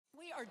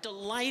are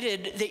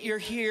delighted that you're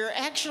here.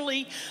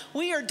 Actually,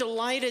 we are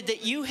delighted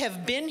that you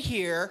have been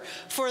here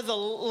for the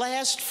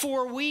last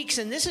 4 weeks,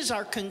 and this is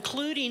our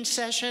concluding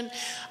session.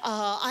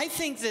 I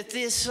think that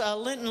this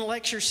Lenten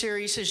lecture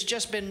series has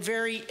just been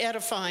very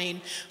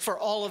edifying for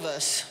all of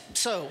us.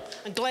 So,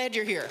 I'm glad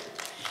you're here.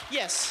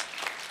 Yes.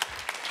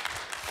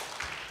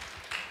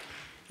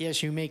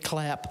 Yes, you may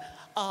clap.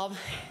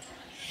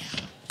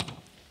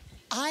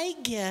 I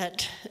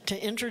get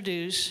to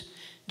introduce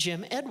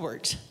Jim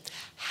Edwards.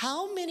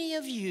 How many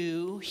of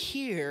you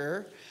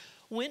here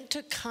went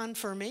to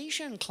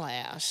confirmation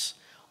class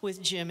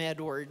with Jim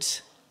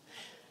Edwards?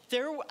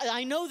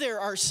 I know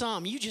there are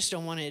some, you just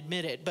don't want to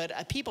admit it,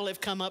 but people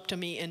have come up to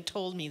me and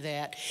told me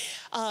that.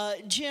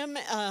 Jim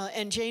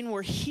and Jane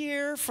were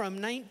here from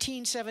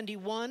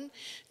 1971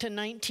 to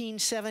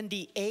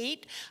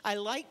 1978. I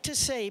like to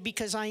say,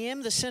 because I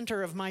am the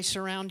center of my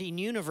surrounding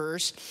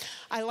universe,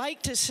 I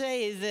like to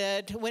say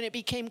that when it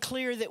became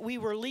clear that we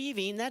were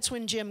leaving, that's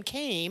when Jim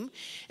came,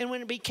 and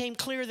when it became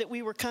clear that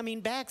we were coming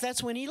back,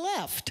 that's when he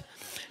left.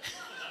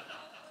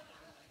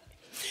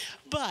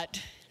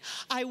 But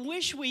I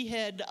wish we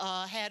had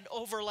had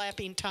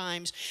overlapping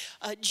times.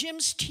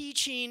 Jim's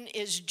teaching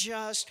is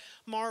just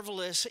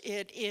marvelous.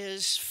 It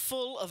is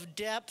full of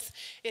depth.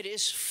 It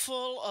is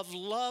full of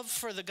love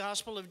for the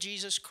gospel of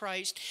Jesus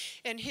Christ.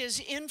 And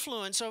his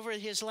influence over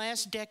his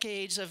last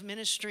decades of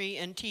ministry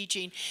and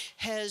teaching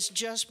has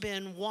just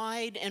been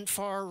wide and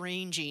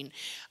far-ranging.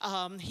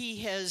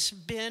 He has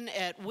been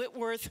at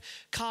Whitworth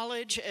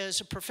College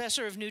as a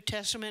professor of New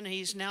Testament.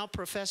 He's now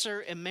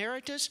professor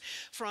emeritus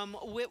from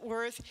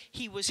Whitworth.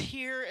 He was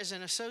here as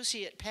an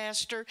associate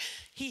pastor.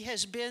 He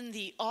has been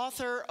the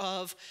author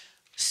of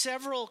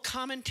several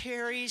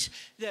commentaries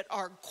that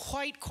are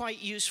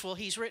quite useful.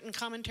 He's written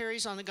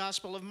commentaries on the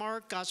Gospel of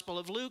Mark, Gospel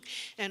of Luke,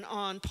 and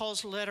on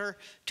Paul's letter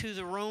to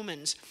the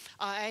Romans.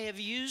 I have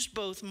used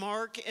both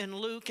Mark and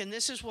Luke, and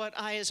this is what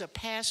I as a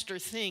pastor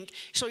think.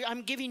 So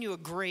I'm giving you a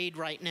grade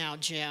right now,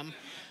 Jim.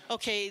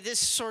 Okay, this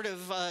sort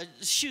of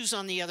shoes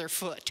on the other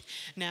foot.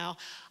 Now,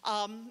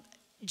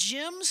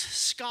 Jim's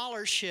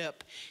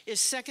scholarship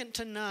is second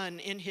to none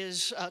in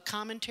his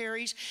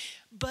commentaries,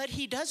 but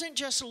he doesn't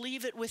just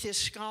leave it with his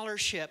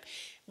scholarship.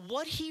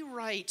 What he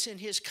writes in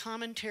his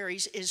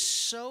commentaries is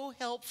so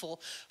helpful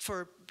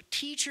for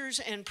teachers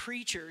and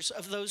preachers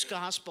of those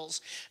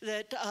gospels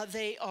that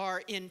they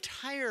are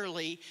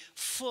entirely,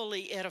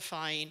 fully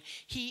edifying.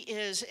 He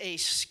is a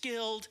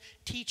skilled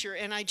teacher.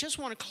 And I just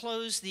want to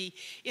close the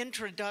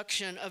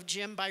introduction of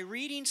Jim by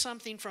reading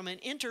something from an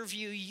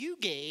interview you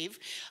gave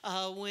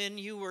when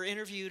you were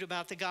interviewed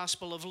about the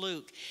Gospel of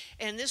Luke.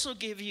 And this will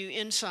give you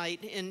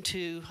insight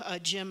into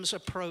Jim's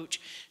approach.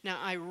 Now,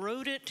 I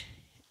wrote it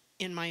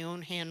in my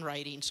own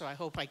handwriting, so I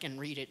hope I can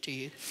read it to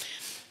you.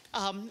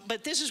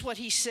 But this is what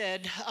he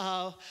said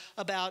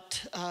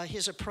about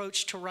his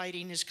approach to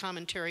writing his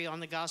commentary on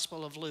the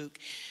Gospel of Luke.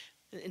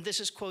 And this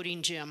is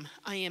quoting Jim.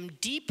 "I am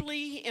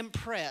deeply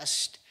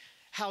impressed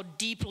how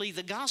deeply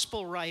the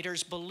gospel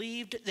writers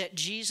believed that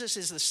Jesus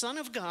is the Son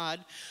of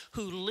God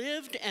who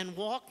lived and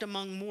walked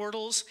among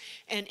mortals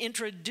and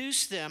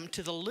introduced them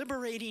to the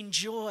liberating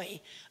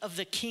joy of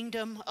the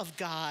kingdom of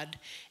God.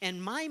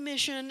 And my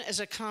mission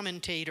as a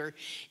commentator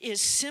is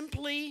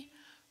simply,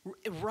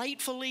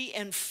 rightfully,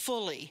 and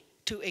fully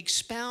to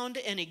expound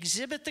and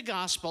exhibit the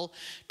gospel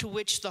to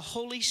which the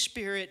Holy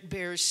Spirit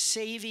bears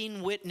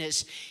saving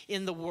witness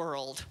in the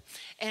world."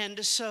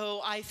 And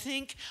so I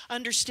think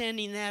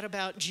understanding that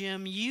about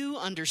Jim, you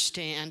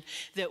understand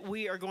that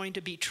we are going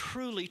to be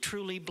truly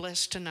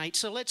blessed tonight.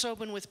 So let's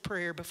open with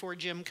prayer before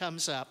Jim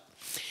comes up.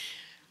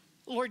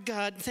 Lord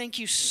God, thank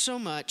you so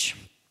much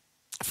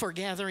for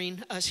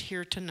gathering us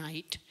here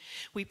tonight.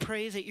 We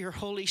pray that your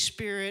Holy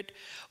Spirit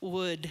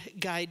would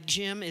guide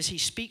Jim as he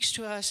speaks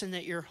to us, and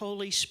that your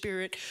Holy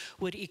Spirit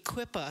would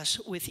equip us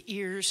with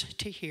ears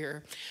to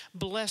hear.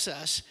 Bless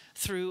us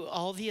through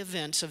all the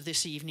events of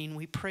this evening.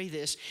 We pray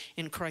this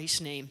in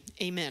Christ's name.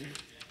 Amen.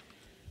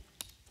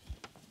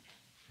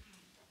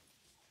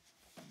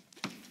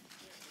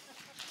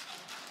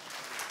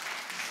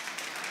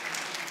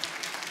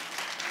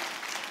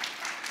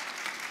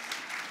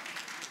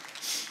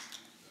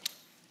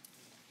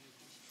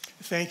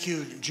 Thank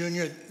you,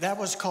 Junior. That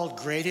was called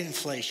grade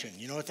inflation.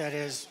 You know what that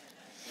is?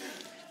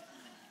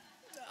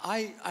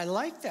 I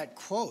like that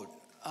quote.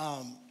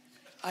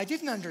 I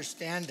didn't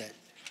understand it,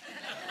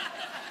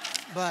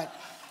 but,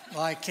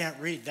 well, I can't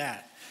read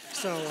that.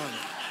 So,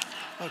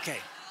 okay.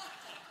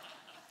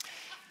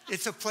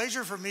 It's a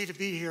pleasure for me to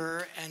be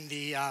here and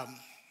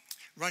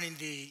running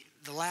the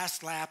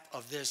last lap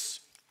of this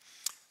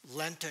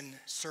Lenten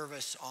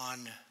service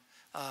on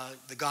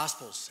the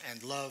Gospels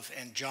and love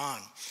and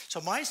John. So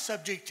my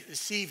subject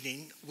this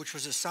evening, which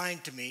was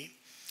assigned to me,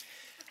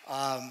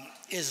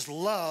 is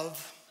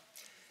love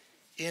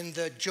in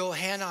the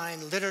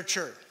Johannine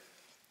literature.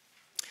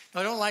 Now,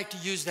 I don't like to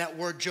use that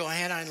word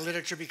Johannine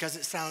literature because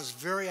it sounds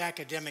very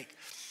academic,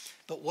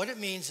 but what it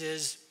means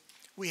is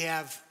we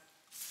have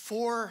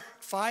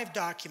 5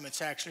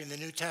 documents actually in the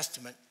New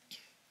Testament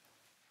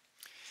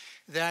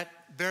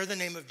that bear the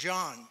name of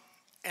John.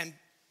 And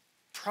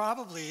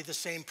probably the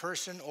same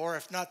person, or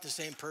if not the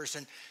same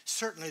person,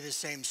 certainly the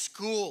same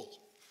school.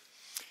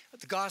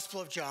 The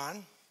Gospel of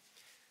John,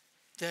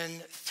 then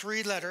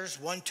 3 letters,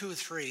 1, 2,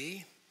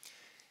 3,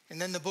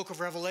 and then the book of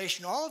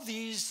Revelation. All of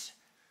these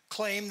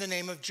claim the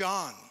name of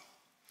John.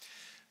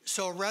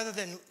 So rather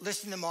than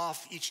listing them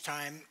off each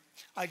time,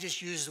 I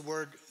just use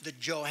the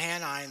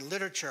Johannine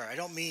literature. I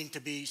don't mean to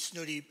be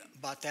snooty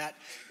about that,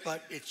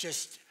 but it's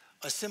just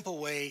a simple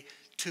way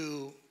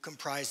to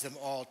comprise them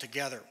all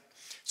together.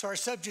 So our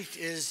subject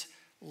is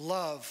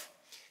love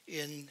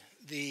in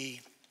the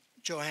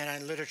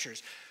Johannine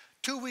literatures.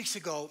 2 weeks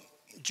ago,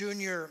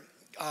 Junior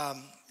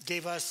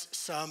gave us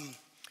some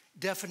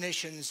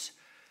definitions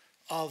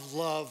of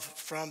love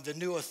from the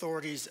new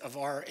authorities of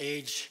our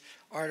age,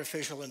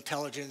 artificial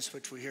intelligence,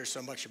 which we hear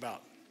so much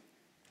about.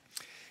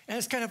 And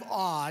it's kind of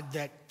odd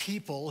that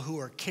people who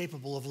are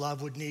capable of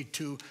love would need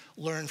to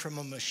learn from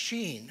a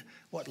machine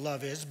what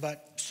love is,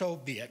 but so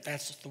be it.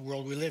 That's the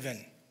world we live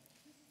in.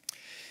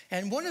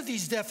 And one of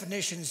these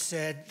definitions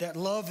said that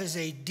love is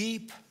a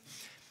deep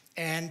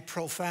and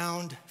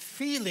profound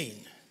feeling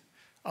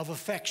of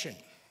affection.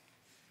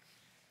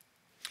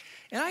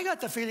 And I got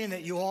the feeling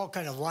that you all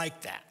kind of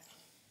like that.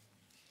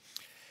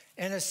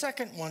 And a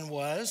second one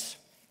was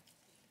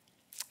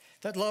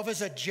that love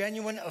is a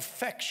genuine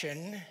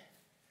affection,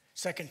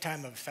 second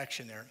time of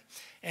affection there,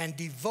 and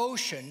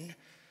devotion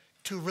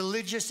to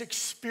religious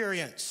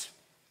experience.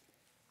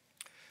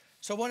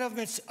 So one of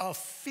them is a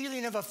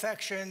feeling of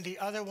affection. The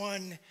other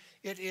one,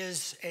 it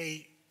is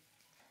a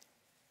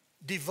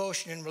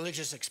devotion and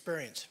religious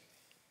experience.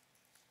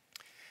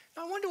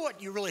 Now, I wonder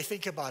what you really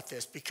think about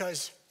this,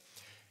 because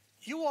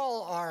you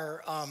all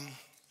are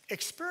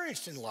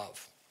experienced in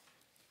love.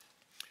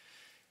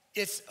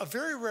 It's a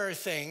very rare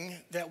thing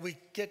that we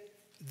get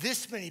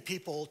this many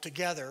people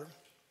together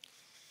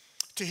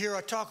to hear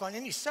a talk on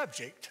any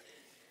subject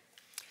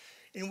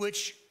in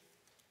which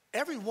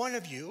every one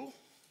of you,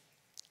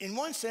 in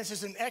one sense,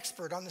 is an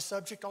expert on the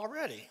subject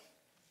already.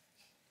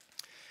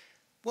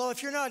 Well,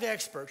 if you're not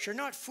experts, you're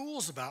not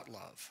fools about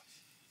love.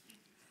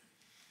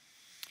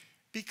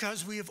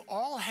 Because we have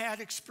all had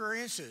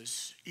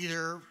experiences,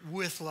 either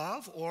with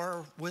love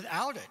or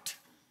without it,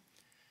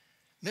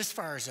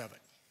 misfires of it.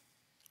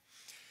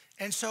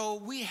 And so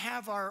we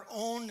have our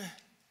own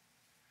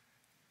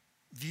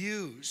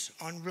views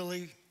on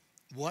really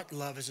what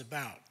love is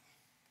about.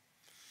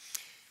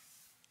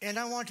 And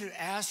I want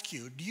to ask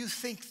you, do you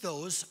think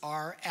those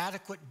are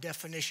adequate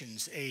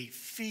definitions? A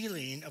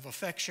feeling of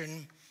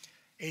affection,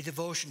 a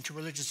devotion to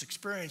religious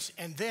experience,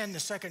 and then the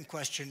second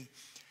question,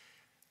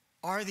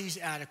 are these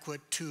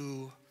adequate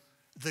to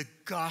the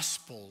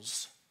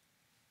Gospel's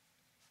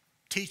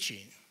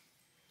teaching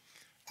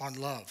on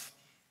love?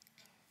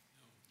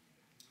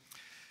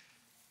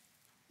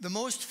 The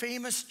most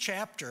famous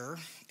chapter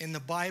in the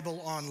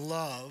Bible on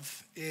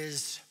love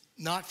is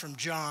not from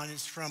John,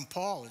 it's from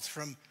Paul. It's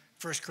from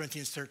 1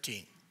 Corinthians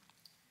 13.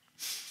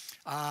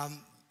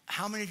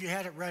 How many of you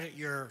had it read at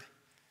your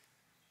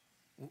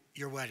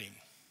wedding?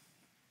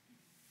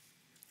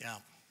 Yeah.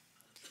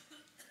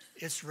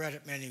 It's read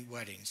at many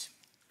weddings.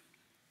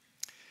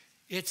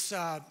 It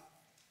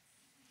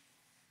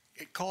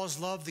calls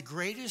love the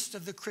greatest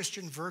of the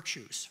Christian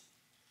virtues.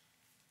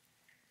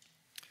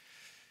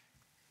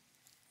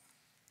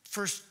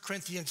 1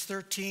 Corinthians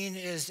 13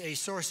 is a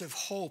source of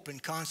hope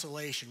and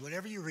consolation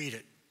whenever you read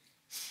it.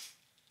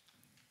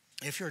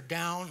 If you're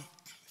down,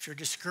 if you're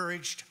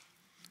discouraged,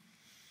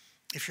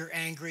 if you're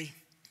angry,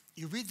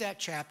 you read that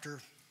chapter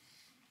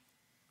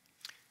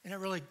and it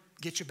really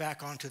gets you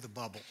back onto the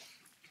bubble.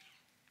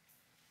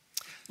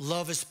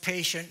 Love is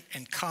patient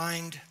and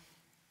kind.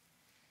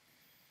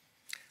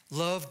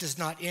 Love does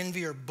not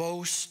envy or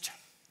boast.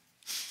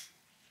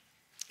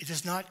 It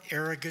is not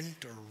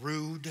arrogant or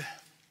rude.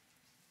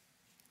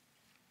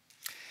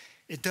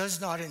 It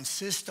does not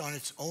insist on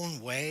its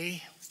own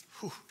way.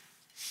 Whew.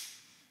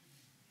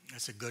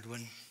 That's a good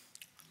one.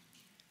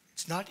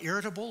 It's not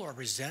irritable or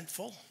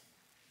resentful.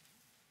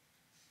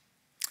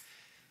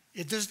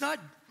 It does not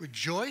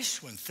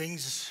rejoice when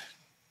things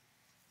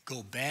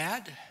go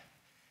bad.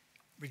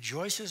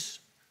 Rejoices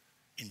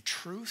in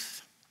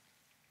truth.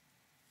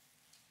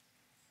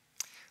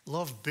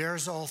 Love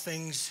bears all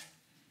things.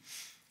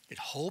 It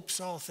hopes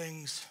all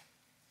things.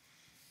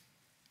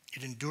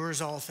 It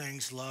endures all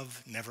things.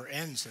 Love never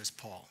ends, says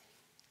Paul.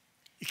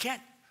 You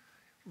can't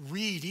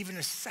read even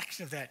a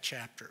section of that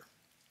chapter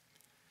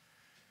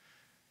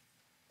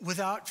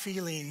without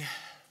feeling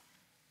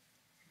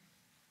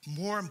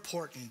more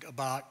important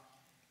about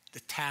the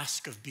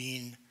task of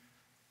being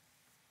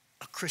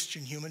a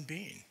Christian human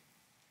being.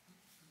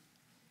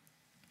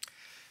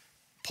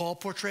 Paul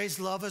portrays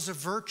love as a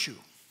virtue.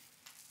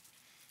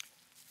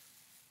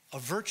 A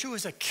virtue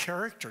is a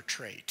character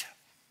trait.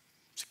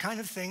 It's the kind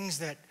of things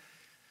that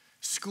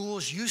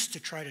schools used to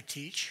try to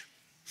teach,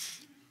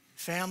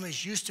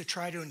 families used to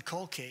try to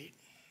inculcate,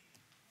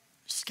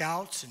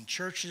 scouts and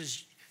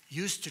churches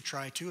used to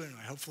try to, and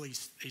hopefully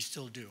they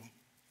still do.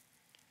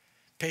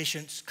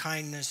 Patience,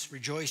 kindness,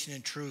 rejoicing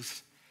in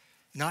truth,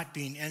 not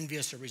being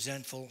envious or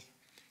resentful,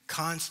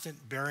 constant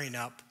bearing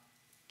up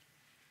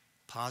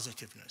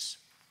positiveness.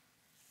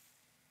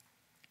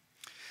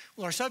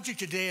 Well, our subject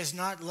today is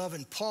not love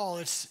in Paul,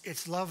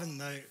 it's love in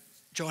the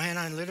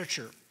Johannine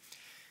literature.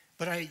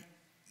 But I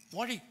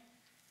want to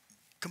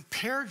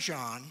compare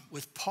John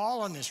with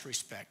Paul in this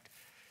respect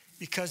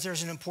because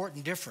there's an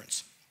important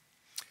difference.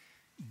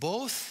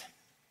 Both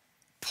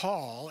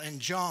Paul and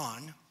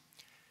John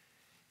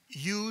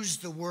use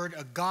the word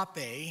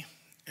agape,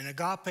 and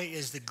agape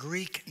is the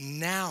Greek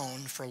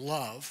noun for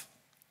love.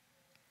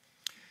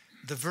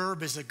 The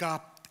verb is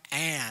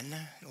agapan.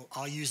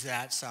 I'll use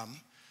that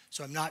some.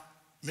 So I'm not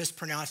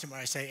mispronouncing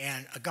when I say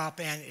and.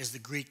 Agapan is the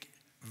Greek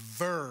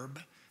verb.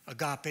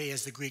 Agape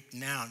is the Greek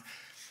noun.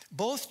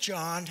 Both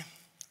John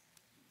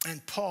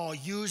and Paul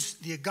use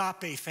the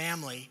agape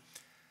family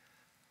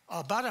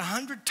about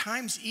 100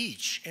 times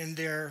each in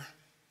their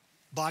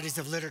bodies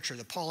of literature,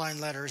 the Pauline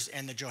letters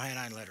and the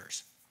Johannine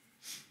letters.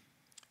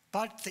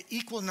 But the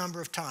equal number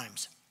of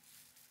times.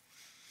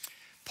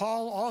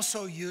 John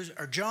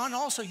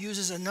also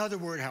uses another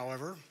word,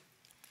 however,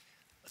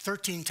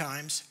 13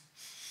 times.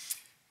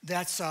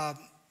 That's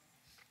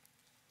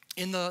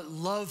in the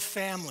love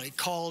family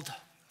called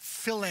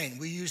philein.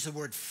 We use the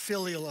word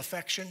filial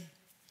affection.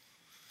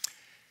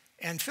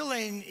 And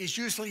philein is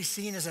usually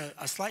seen as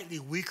a slightly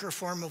weaker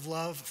form of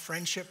love,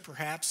 friendship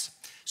perhaps.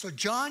 So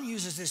John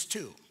uses this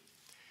too.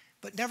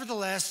 But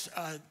nevertheless,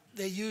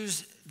 they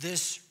use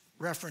this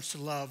reference to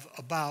love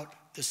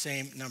about the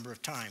same number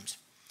of times,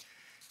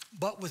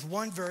 but with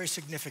one very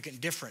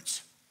significant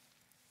difference.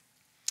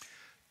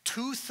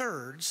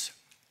 2/3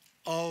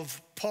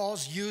 of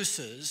Paul's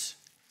uses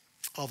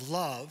of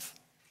love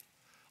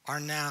are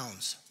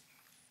nouns.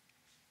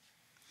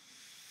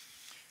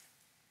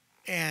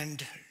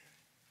 And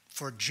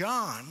for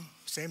John,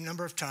 same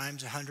number of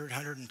times, 100,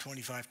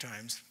 125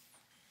 times,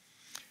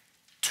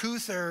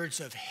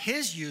 2/3 of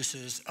his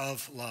uses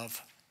of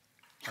love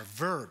are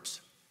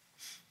verbs.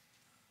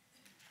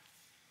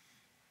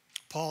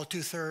 Paul,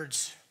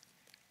 2/3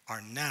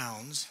 are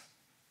nouns.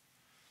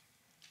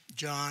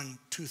 John,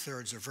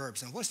 2/3 are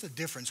verbs. And what's the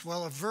difference?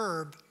 Well, a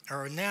verb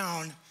or a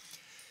noun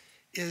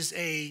is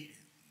a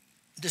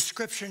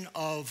description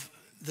of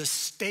the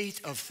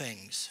state of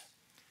things,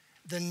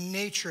 the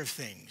nature of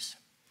things.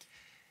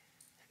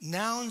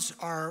 Nouns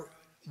are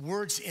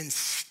words in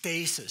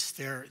stasis.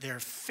 They're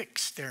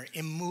fixed. They're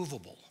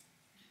immovable.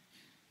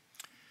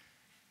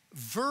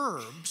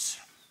 Verbs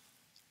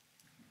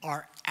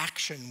are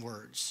action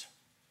words.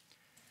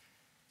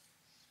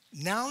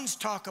 Nouns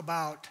talk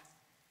about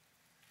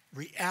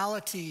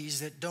realities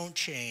that don't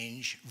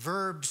change.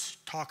 Verbs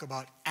talk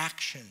about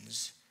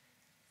actions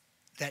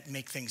that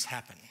make things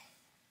happen.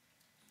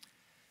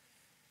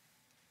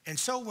 And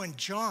so when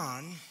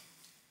John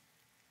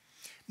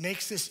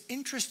makes this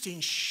interesting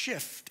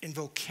shift in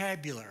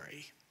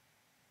vocabulary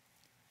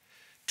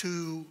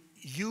to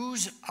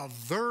use a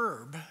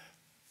verb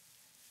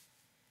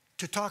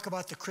to talk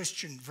about the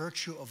Christian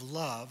virtue of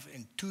love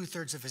in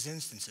 2/3 of his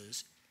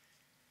instances,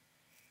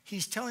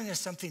 he's telling us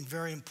something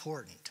very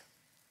important.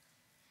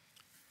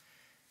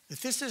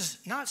 That this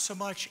is not so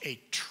much a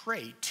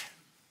trait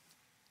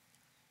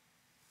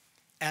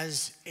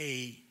as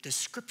a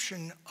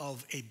description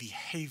of a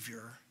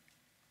behavior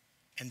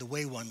and the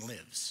way one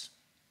lives.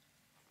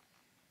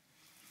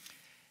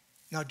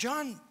 Now,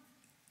 John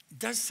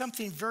does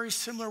something very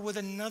similar with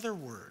another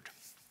word.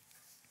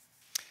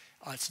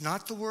 It's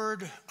not the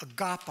word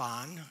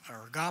agapon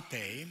or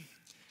agape.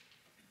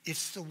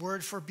 It's the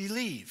word for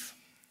believe.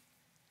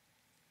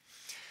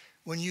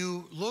 When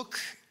you look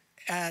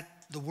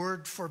at the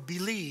word for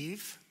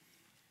believe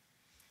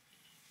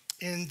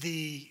in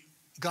the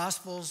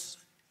Gospels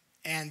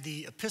and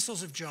the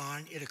epistles of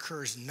John, it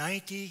occurs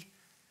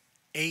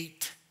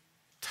 98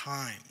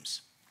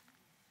 times.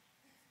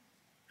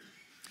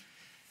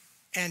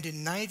 And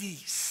in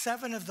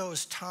 97 of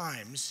those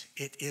times,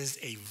 it is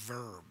a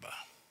verb,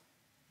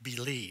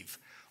 believe.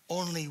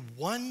 Only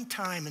one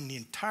time in the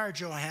entire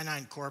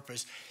Johannine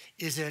corpus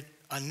is it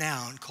a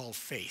noun called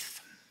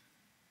faith.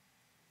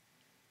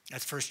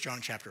 That's 1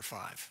 John chapter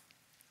 5.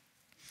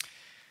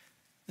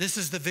 This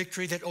is the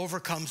victory that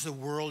overcomes the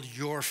world,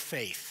 your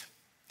faith.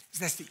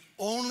 That's the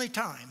only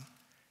time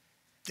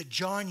that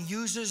John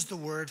uses the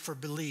word for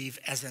believe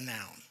as a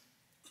noun.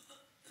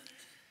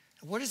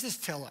 What does this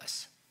tell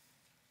us?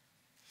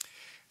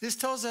 This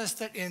tells us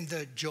that in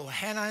the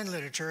Johannine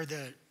literature,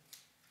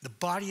 the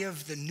body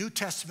of the New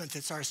Testament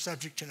that's our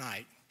subject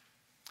tonight,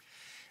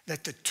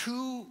 that the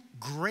two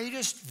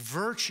greatest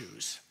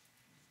virtues,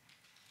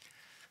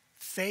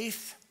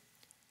 faith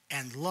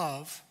and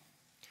love,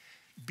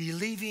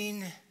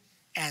 believing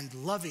and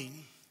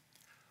loving,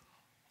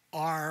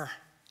 are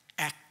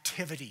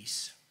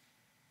activities.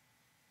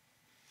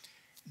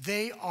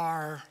 They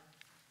are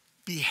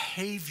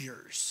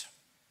behaviors.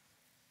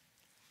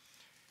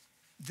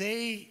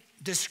 They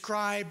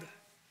describe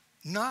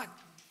not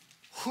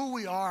who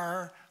we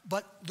are,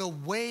 but the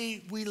way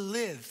we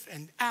live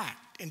and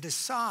act and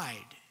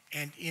decide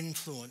and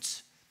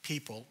influence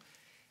people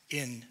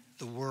in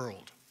the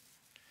world.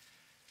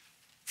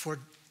 For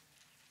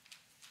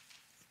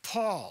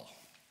Paul,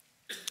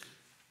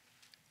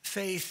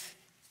 faith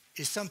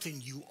is something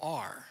you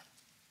are.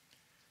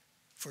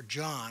 For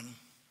John,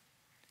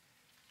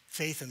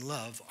 faith and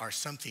love are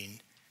something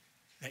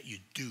that you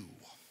do.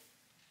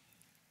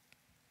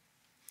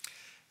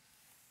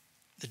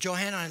 The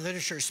Johannine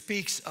literature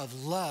speaks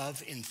of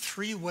love in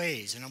three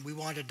ways, and we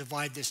want to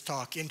divide this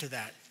talk into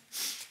that.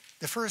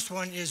 The first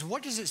one is,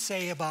 what does it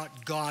say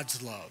about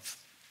God's love?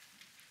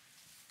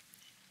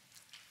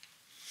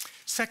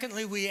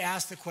 Secondly, we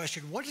ask the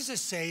question, what does it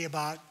say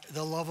about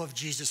the love of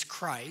Jesus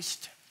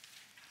Christ?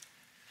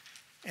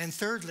 And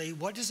thirdly,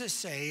 what does it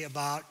say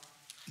about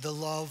the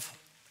love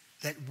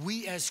that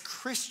we as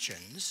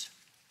Christians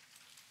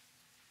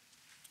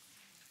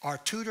are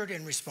tutored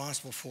and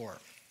responsible for?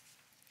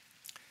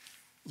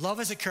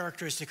 Love is a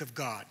characteristic of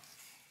God.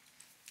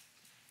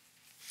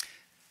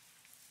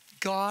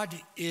 God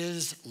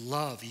is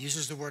love. He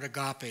uses the word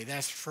agape.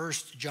 That's 1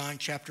 John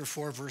chapter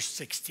 4, verse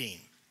 16.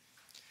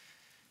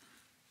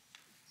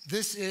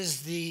 This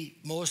is the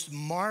most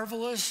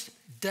marvelous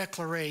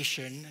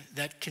declaration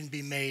that can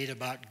be made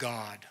about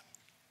God.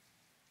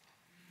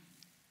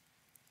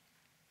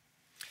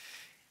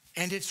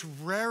 And its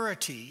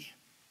rarity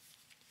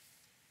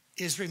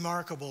is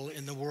remarkable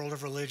in the world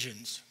of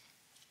religions.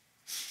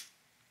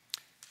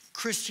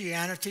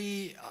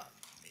 Christianity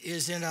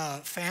is in a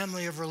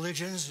family of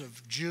religions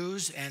of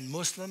Jews and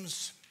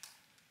Muslims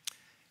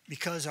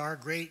because our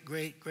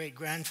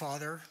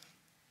great-great-great-grandfather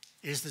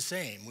is the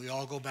same. We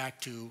all go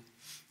back to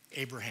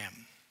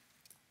Abraham.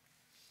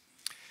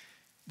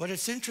 But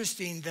it's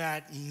interesting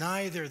that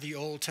neither the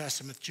Old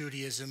Testament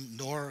Judaism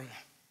nor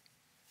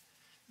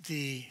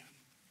the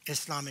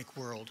Islamic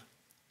world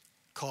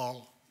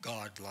call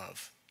God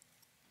love.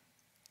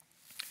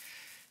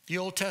 The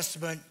Old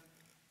Testament,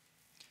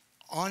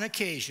 on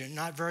occasion,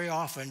 not very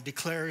often,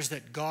 declares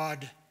that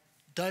God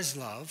does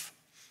love.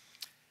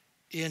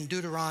 In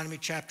Deuteronomy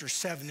chapter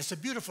 7, it's a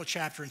beautiful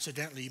chapter,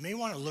 incidentally. You may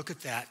want to look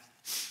at that,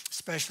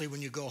 especially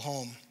when you go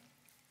home.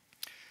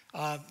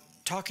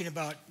 Talking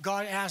about,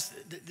 God asked,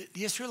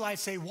 the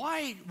Israelites say,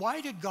 why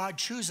did God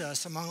choose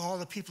us among all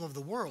the people of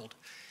the world?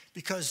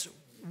 Because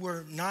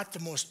we're not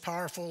the most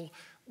powerful,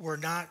 we're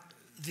not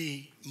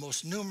the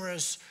most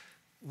numerous,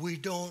 we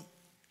don't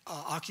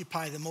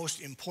occupy the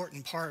most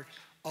important part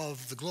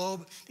of the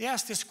globe. They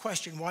ask this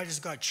question, why does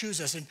God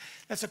choose us? And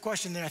that's a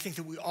question that I think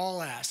that we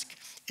all ask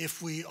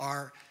if we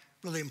are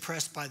really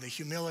impressed by the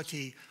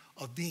humility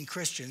of being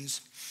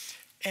Christians.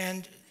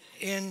 And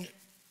in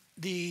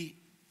the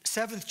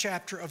 7th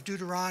chapter of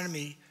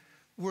Deuteronomy,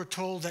 we're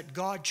told that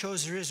God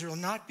chose Israel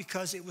not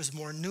because it was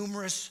more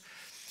numerous,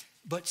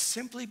 but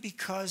simply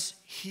because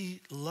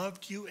he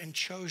loved you and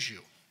chose you.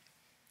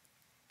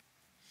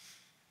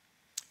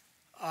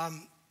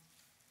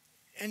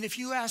 And if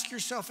you ask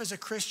yourself as a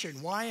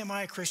Christian, why am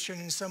I a Christian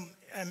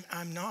and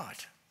I'm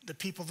not? The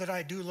people that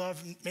I do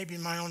love, maybe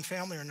in my own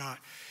family or not.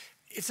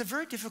 It's a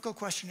very difficult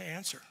question to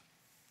answer.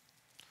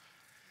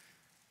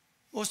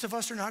 Most of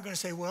us are not going to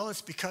say, well,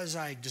 it's because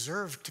I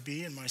deserve to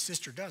be and my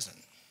sister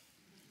doesn't.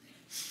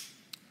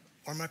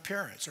 Or my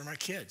parents or my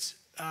kids.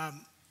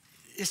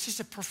 It's just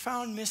a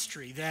profound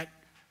mystery that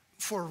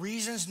for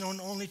reasons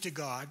known only to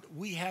God,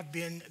 we have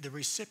been the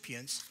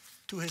recipients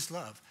to his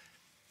love.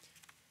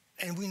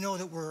 And we know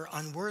that we're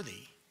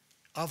unworthy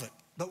of it,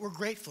 but we're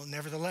grateful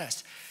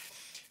nevertheless.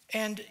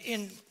 And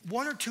in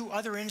one or two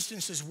other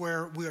instances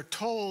where we are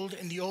told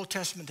in the Old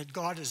Testament that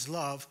God is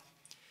love,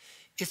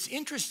 it's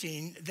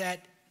interesting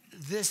that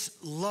this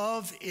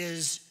love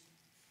is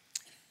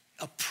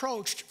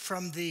approached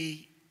from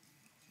the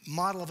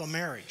model of a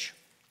marriage.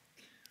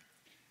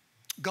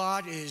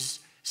 God is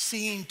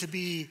seen to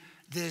be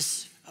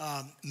this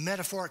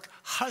metaphoric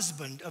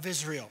husband of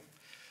Israel.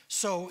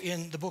 So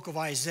in the book of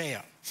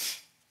Isaiah,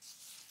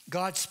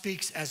 God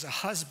speaks as a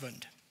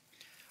husband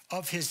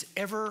of his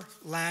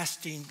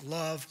everlasting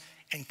love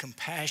and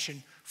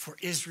compassion for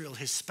Israel,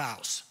 his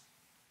spouse.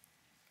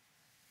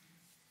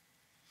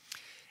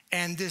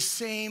 And this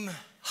same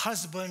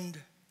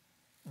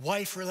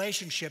husband-wife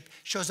relationship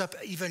shows up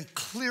even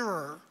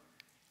clearer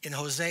in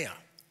Hosea.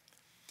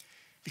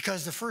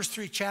 Because the first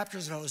 3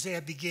 chapters of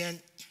Hosea begin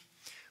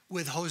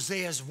with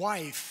Hosea's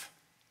wife,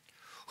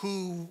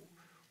 who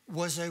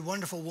was a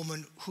wonderful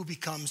woman who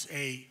becomes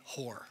a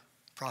whore,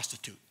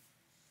 prostitute.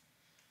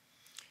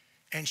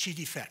 And she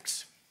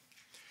defects.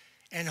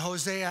 And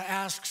Hosea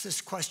asks this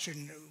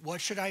question,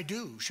 what should I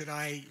do? Should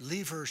I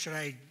leave her? Should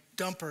I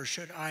dump her?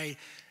 Should I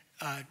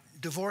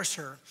divorce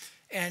her?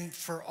 And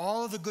for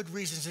all of the good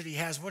reasons that he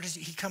has,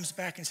 he comes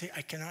back and says,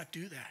 I cannot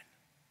do that.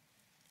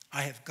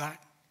 I have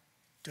got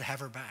to have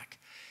her back.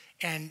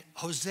 And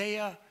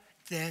Hosea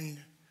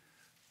then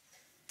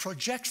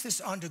projects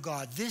this onto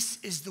God. This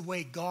is the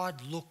way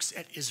God looks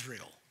at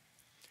Israel.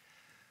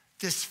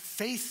 This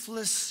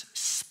faithless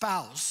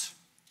spouse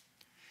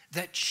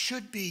that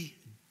should be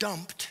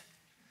dumped,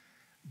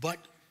 but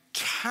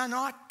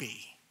cannot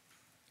be.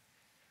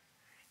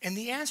 And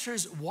the answer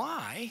is,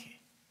 why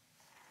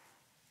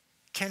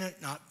can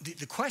it not?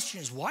 The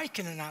question is, why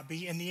can it not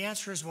be? And the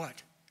answer is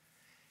what?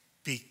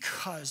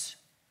 Because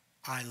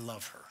I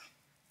love her.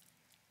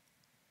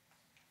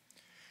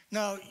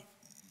 Now,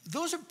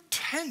 those are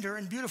tender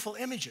and beautiful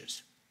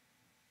images.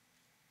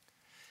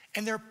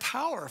 And they're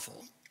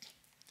powerful,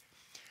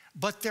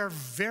 but they're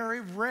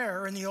very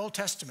rare in the Old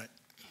Testament.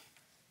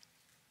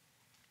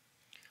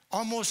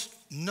 Almost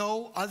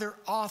no other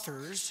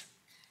authors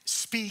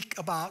speak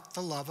about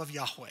the love of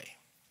Yahweh.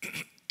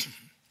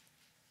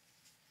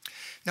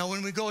 Now,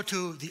 when we go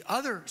to the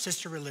other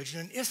sister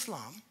religion,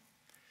 Islam,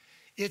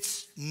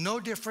 it's no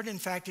different. In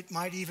fact, it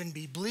might even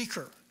be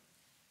bleaker.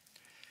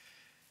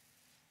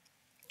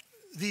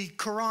 The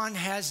Quran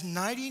has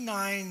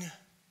 99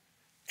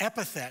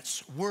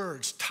 epithets,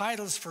 words,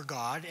 titles for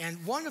God,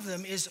 and one of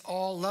them is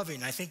all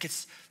loving. I think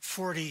it's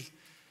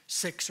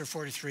 46 or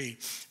 43.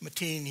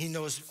 Mateen, he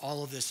knows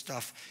all of this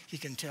stuff. He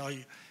can tell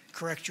you,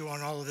 correct you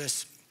on all of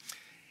this.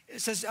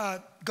 It says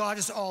God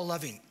is all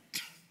loving.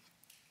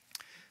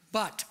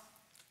 But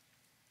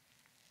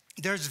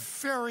there's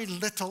very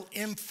little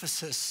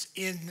emphasis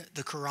in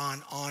the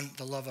Quran on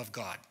the love of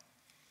God.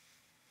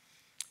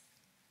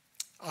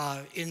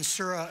 In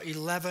Surah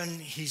 11,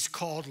 he's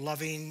called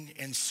loving.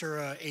 In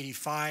Surah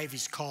 85,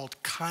 he's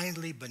called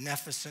kindly,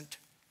 beneficent.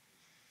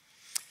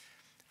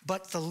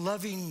 But the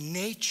loving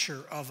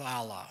nature of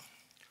Allah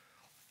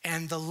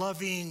and the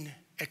loving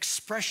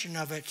expression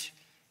of it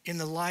in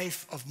the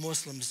life of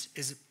Muslims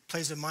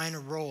plays a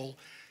minor role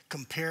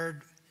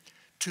compared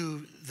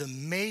to the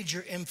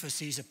major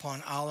emphases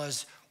upon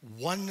Allah's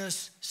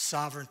oneness,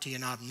 sovereignty,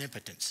 and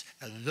omnipotence.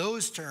 Now,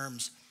 those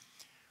terms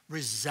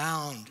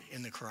resound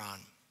in the Quran,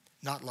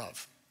 not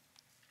love.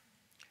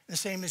 The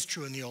same is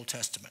true in the Old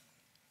Testament.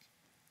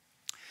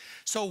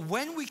 So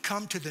when we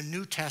come to the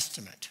New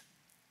Testament,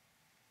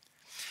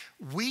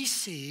 we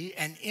see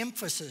an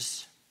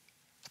emphasis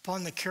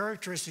upon the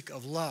characteristic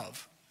of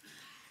love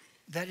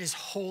that is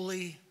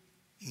wholly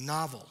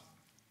novel.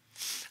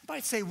 I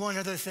might say one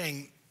other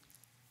thing.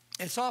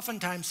 It's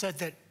oftentimes said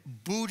that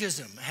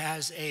Buddhism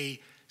has a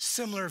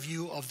similar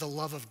view of the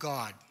love of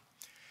God.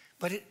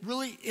 But it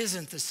really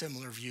isn't the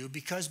similar view,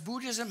 because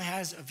Buddhism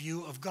has a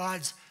view of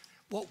God's,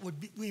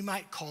 we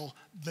might call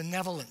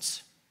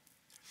benevolence.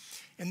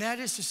 And that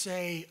is to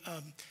say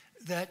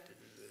that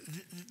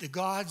the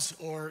gods,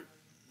 or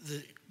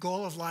the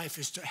goal of life,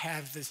 is to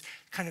have this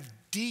kind of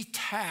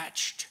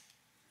detached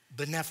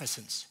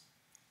beneficence.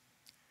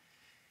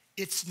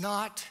 It's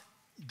not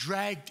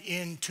dragged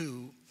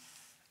into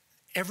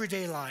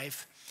everyday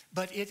life,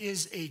 but it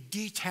is a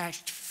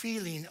detached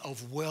feeling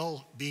of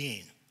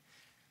well-being.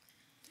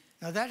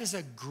 Now, that is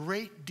a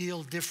great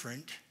deal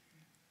different,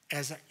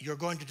 as you're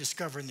going to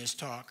discover in this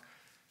talk,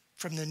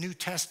 from the New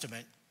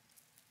Testament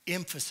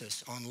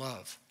emphasis on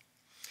love.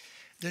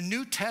 The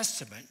New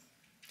Testament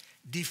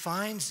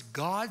defines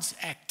God's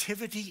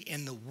activity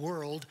in the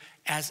world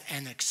as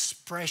an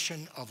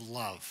expression of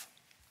love.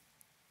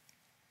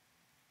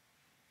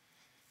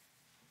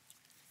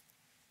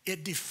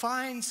 It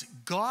defines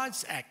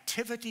God's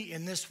activity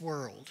in this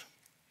world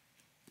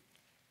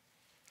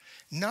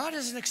not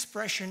as an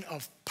expression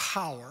of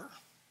power,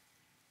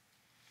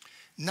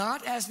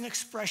 not as an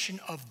expression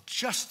of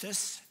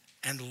justice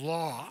and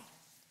law,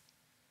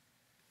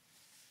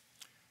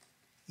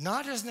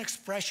 not as an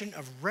expression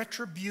of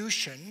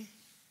retribution,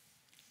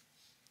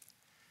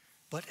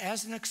 but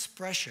as an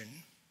expression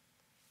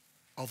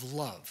of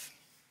love.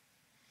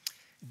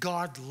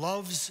 God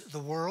loves the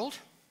world.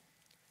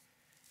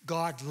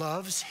 God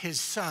loves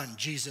his Son,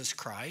 Jesus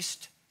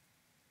Christ.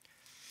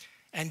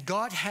 And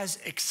God has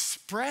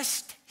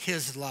expressed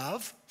his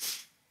love.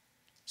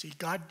 See,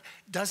 God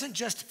doesn't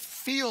just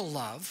feel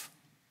love,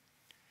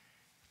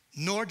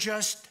 nor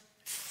just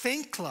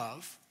think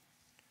love,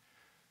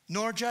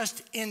 nor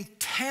just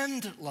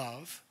intend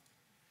love.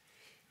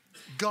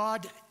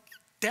 God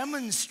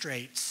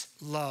demonstrates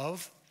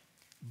love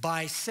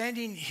by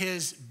sending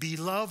his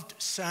beloved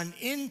Son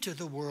into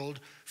the world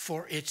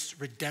for its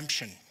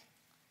redemption.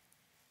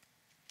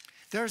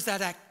 There's that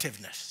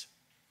activeness.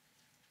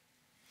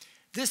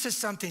 This is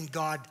something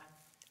God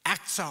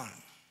acts on.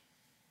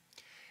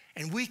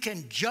 And we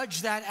can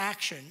judge that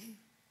action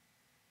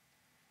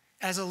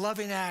as a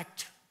loving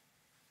act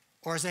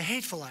or as a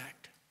hateful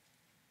act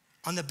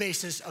on the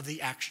basis of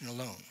the action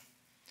alone.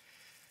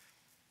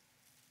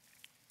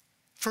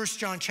 1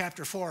 John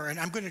chapter 4, and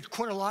I'm going to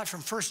quote a lot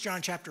from 1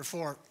 John chapter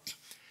 4.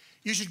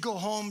 You should go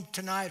home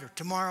tonight or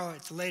tomorrow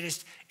at the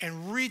latest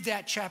and read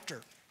that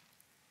chapter.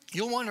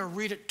 You'll want to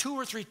read it 2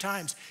 or 3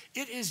 times.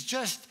 It is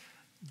just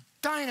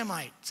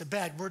dynamite. It's a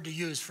bad word to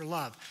use for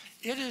love.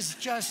 It is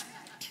just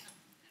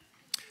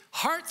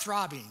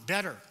heart-throbbing,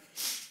 better,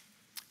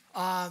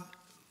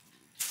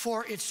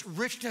 for its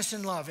richness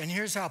in love. And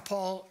here's how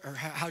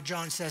how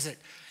John says it.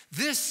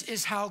 This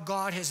is how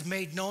God has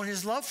made known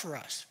his love for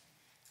us.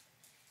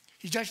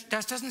 He just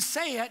doesn't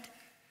say it.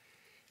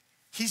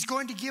 He's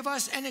going to give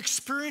us an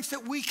experience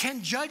that we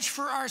can judge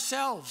for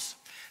ourselves.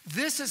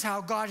 This is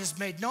how God has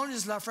made known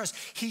his love for us.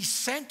 He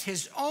sent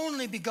his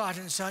only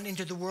begotten Son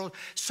into the world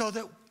so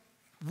that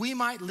we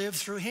might live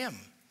through him.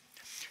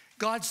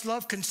 God's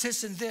love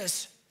consists in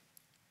this,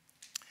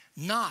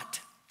 not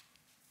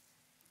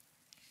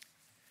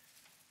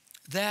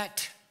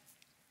that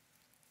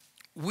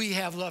we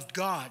have loved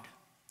God,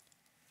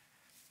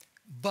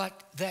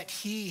 but that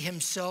he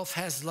himself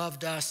has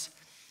loved us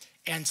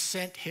and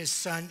sent his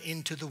Son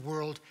into the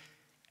world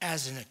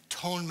as an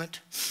atonement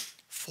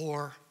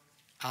for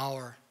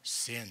our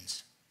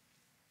sins.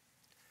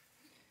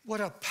 What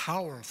a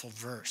powerful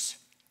verse.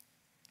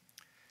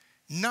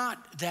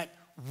 Not that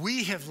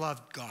we have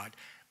loved God,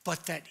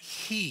 but that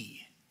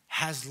he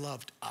has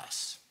loved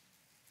us.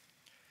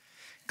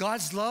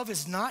 God's love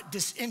is not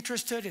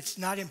disinterested, it's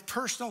not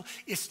impersonal,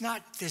 it's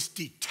not this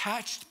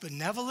detached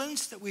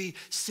benevolence that we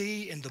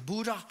see in the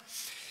Buddha.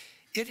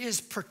 It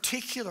is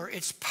particular,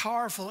 it's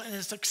powerful, and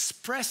it's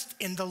expressed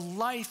in the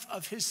life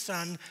of his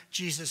Son,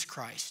 Jesus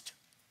Christ.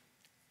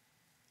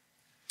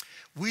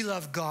 We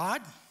love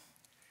God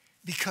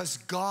because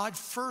God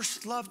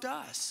first loved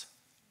us.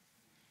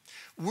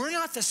 We're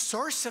not the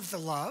source of the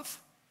love.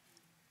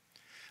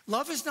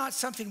 Love is not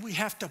something we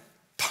have to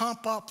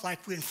pump up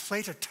like we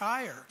inflate a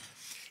tire.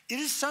 It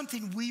is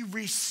something we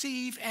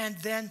receive and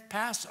then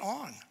pass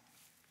on.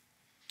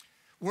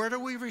 Where do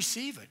we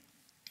receive it?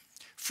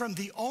 From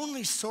the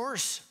only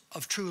source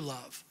of true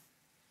love,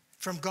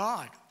 from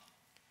God,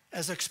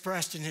 as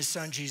expressed in his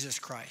Son, Jesus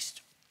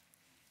Christ.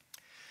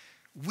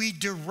 We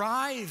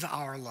derive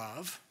our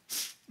love.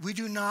 We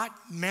do not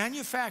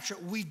manufacture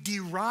it. We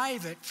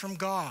derive it from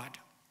God.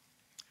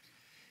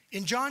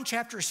 In John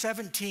chapter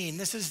 17,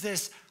 this is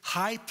this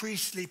high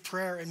priestly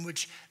prayer in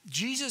which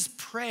Jesus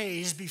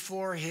prays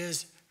before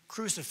his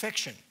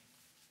crucifixion.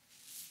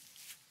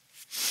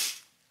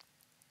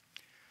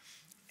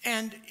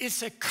 And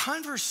it's a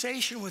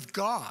conversation with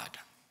God.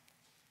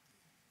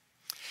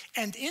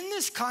 And in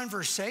this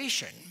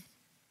conversation,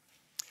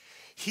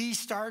 he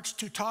starts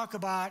to talk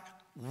about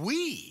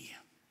we.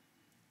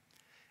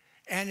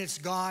 And it's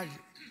God,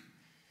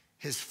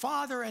 his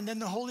Father, and then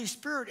the Holy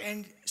Spirit.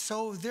 And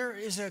so there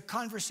is a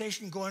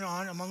conversation going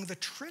on among the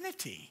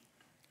Trinity.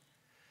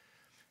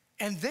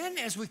 And then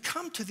as we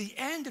come to the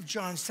end of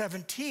John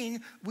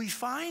 17, we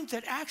find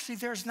that actually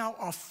there's now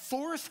a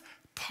fourth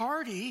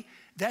party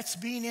that's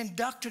being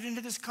inducted into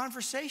this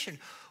conversation.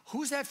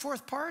 Who's that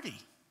fourth party?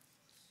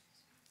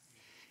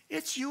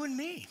 It's you and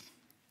me.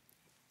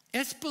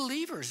 It's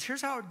believers.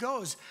 Here's how it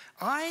goes.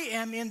 I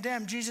am in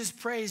them. Jesus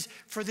prays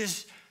for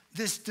this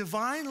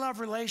divine love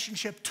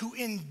relationship to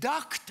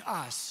induct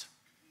us.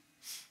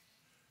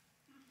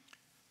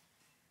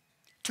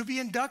 To be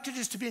inducted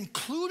is to be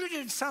included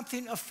in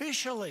something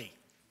officially.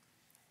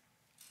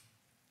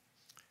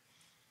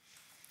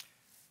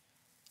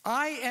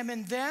 I am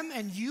in them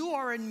and you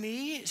are in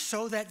me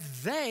so that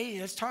they,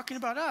 that's talking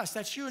about us,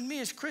 that's you and me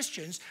as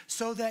Christians,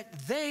 so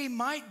that they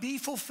might be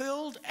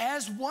fulfilled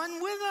as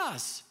one with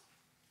us.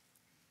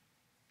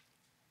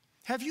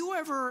 Have you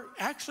ever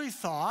actually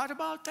thought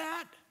about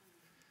that?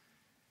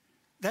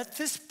 That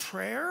this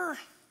prayer,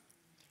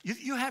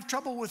 you have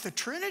trouble with the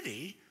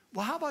Trinity.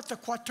 Well, how about the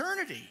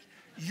quaternity?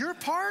 You're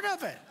part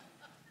of it.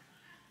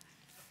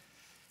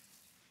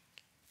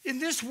 In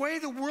this way,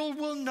 the world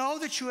will know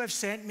that you have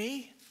sent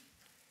me,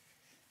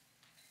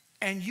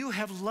 and you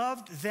have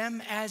loved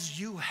them as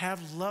you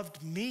have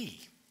loved me.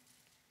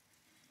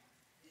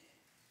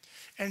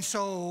 And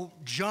so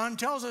John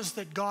tells us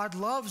that God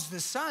loves the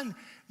Son,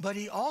 but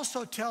he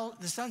also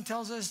the Son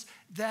tells us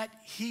that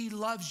he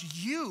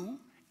loves you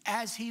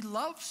as he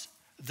loves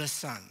the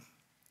Son.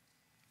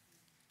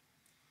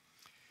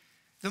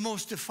 The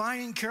most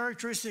defining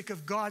characteristic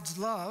of God's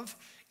love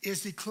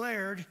is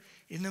declared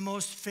in the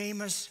most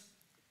famous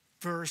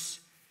verse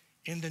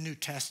in the New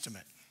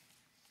Testament.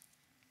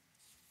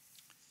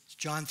 It's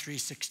John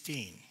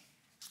 3:16.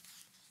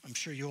 I'm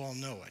sure you all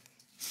know it.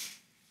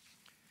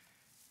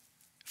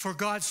 For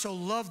God so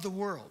loved the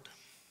world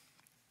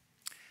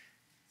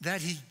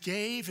that he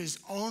gave his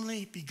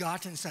only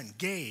begotten Son.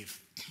 Gave,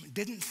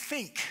 didn't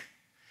think,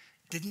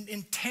 didn't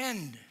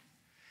intend,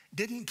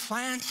 didn't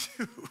plan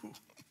to,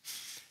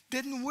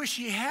 didn't wish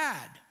he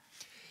had.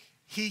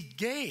 He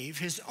gave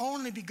his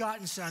only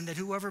begotten Son that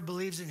whoever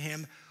believes in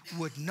him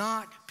would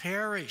not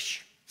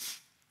perish.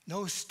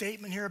 No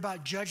statement here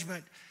about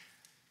judgment.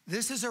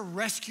 This is a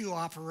rescue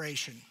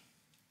operation.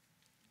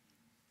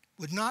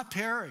 Would not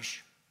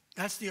perish.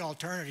 That's the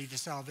alternative to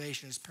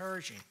salvation, is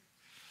perishing,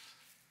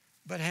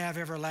 but have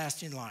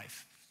everlasting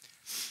life.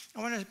 I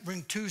want to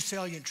bring two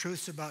salient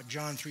truths about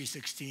John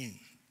 3:16.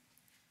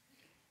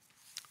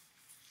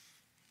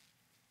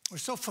 We're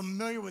so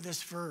familiar with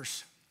this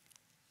verse.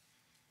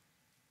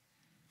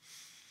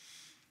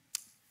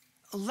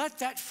 Let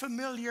that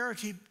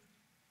familiarity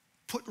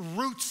put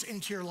roots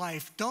into your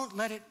life. Don't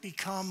let it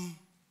become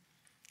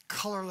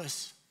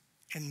colorless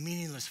and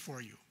meaningless for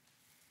you.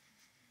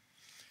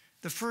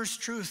 The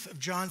first truth of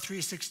John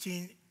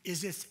 3:16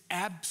 is its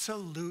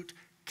absolute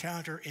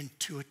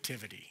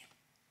counterintuitivity.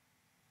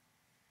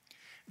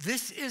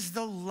 This is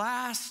the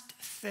last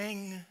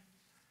thing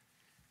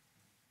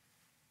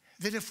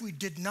that if we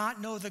did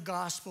not know the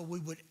gospel, we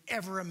would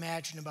ever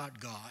imagine about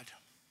God.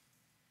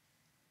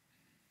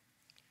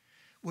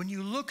 When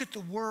you look at the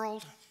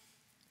world,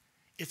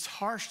 its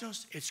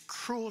harshness, its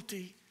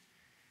cruelty,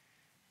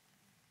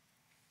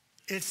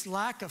 its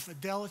lack of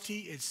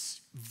fidelity,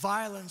 its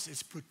violence,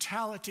 its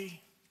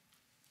brutality.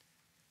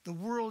 The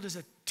world is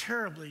a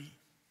terribly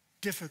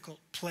difficult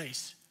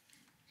place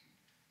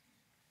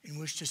in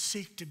which to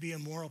seek to be a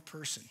moral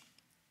person.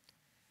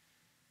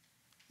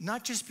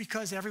 Not just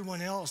because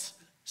everyone else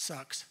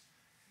sucks.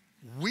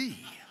 We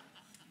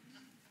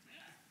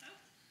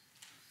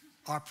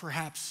are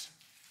perhaps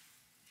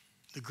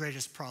the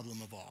greatest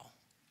problem of all.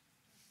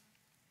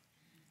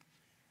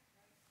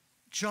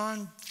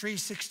 John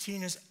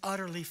 3:16 is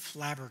utterly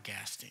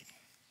flabbergasting.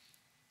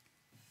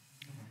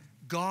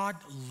 God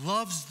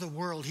loves the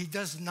world. He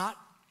does not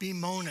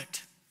bemoan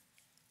it.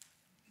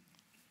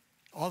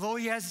 Although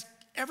he has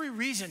every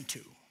reason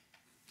to.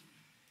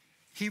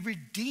 He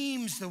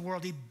redeems the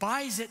world. He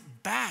buys it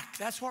back.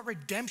 That's what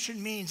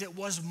redemption means. It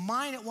was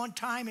mine at one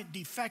time. It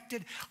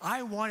defected.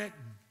 I want it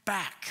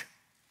back.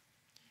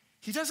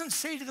 He doesn't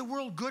say to the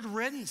world, good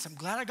riddance. I'm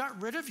glad I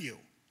got rid of you.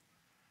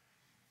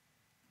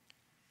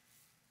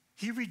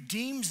 He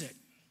redeems it.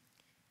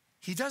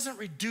 He doesn't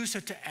reduce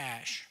it to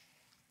ash.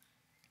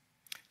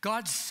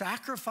 God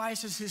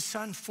sacrifices his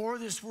son for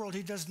this world.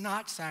 He does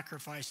not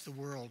sacrifice the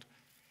world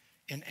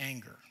in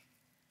anger.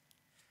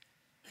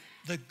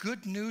 The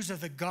good news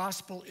of the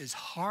gospel is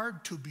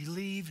hard to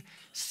believe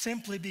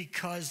simply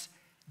because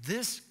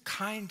this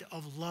kind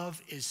of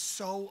love is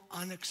so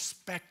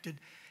unexpected,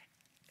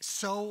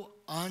 so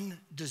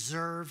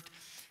undeserved,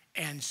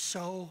 and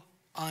so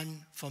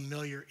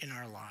unfamiliar in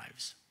our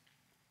lives.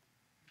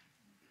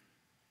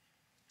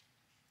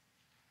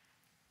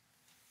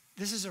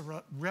 This is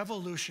a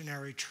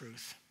revolutionary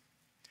truth.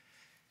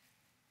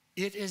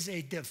 It is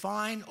a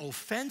divine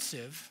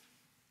offensive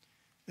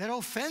that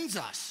offends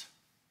us.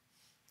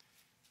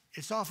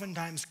 It's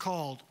oftentimes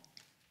called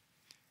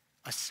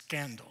a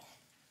scandal.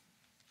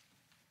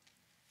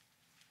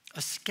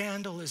 A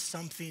scandal is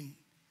something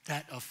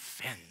that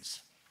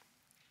offends.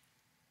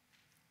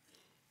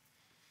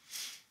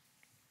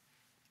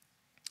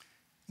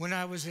 When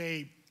I was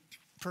a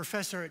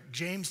professor at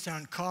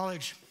Jamestown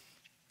College,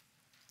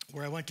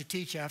 where I went to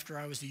teach after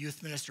I was the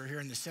youth minister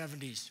here in the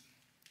 70s,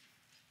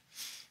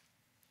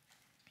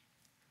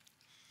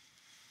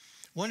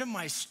 one of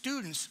my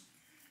students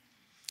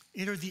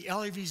entered the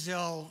Elie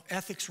Wiesel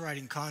ethics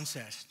writing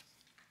contest.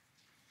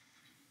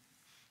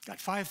 Got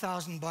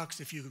 $5,000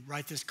 if you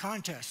write this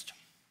contest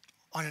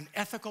on an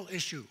ethical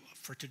issue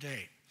for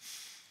today.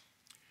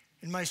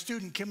 And my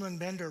student, Kimlin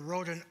Bender,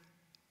 wrote an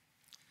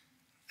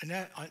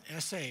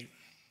essay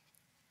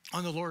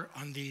on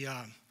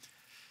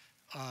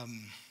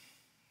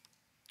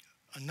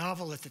a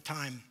novel at the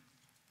time,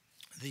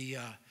 the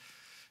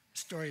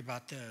story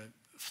about the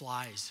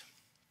flies.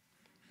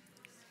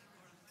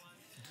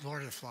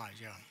 Lord of the Flies,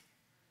 yeah.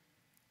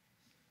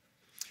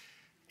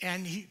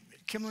 And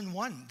Kimlin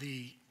won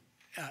the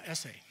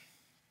essay.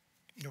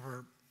 There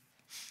were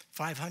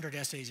 500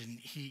 essays, and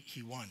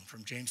he won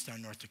from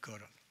Jamestown, North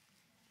Dakota.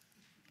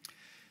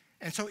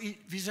 And so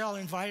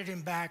Wiesel invited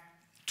him back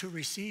to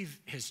receive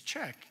his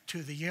check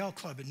to the Yale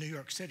Club in New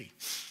York City.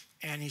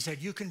 And he said,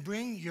 you can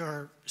bring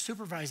your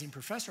supervising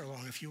professor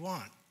along if you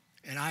want.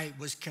 And I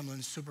was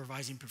Kimlin's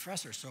supervising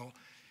professor. So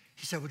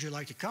he said, would you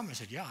like to come? I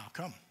said, yeah, I'll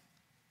come.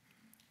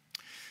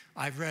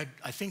 I've read,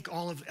 I think,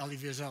 all of Elie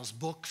Wiesel's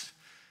books.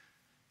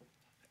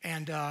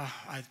 And I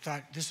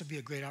thought this would be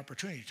a great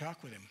opportunity to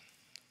talk with him.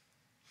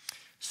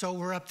 So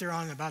we're up there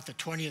on about the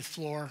 20th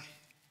floor.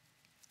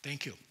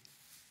 Thank you.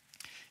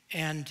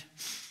 And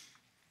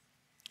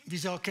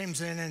Wiesel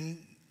comes in, and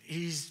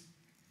he's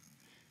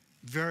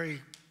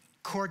very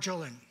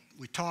cordial, and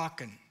we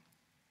talk,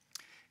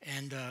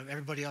 and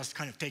everybody else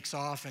kind of takes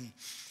off. And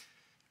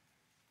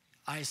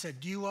I said,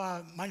 do you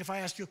mind if I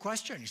ask you a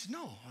question? He said,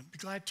 no, I'd be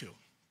glad to.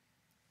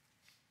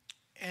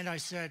 And I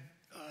said,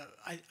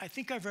 I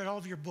think I've read all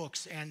of your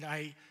books, and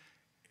I'm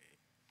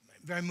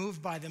very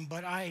moved by them,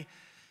 but I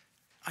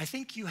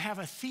think you have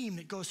a theme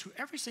that goes through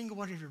every single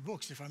one of your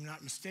books, if I'm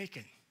not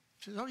mistaken.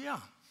 He says, oh, yeah.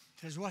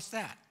 He says, what's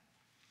that?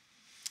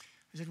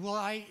 I said, well,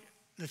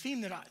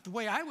 the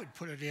way I would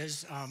put it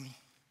is,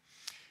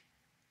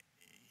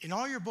 in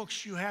all your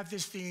books, you have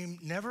this theme,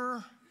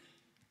 never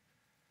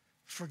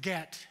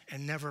forget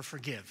and never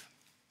forgive.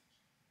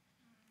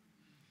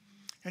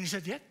 And he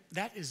said, yeah,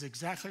 that is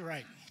exactly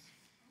right.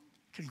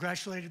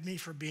 Congratulated me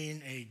for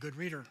being a good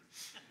reader.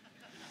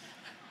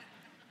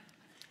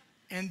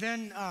 And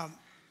then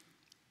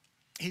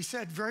he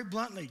said very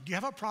bluntly, do you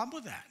have a problem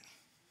with that?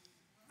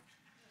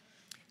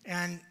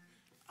 And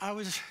I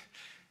was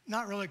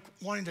not really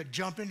wanting to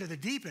jump into the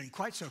deep end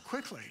quite so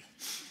quickly.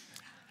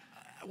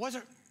 I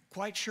wasn't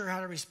quite sure how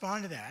to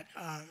respond to that.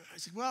 I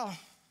said, well,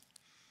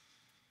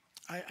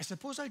 I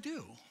suppose I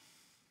do.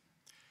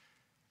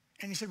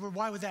 And he said, well,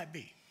 why would that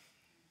be?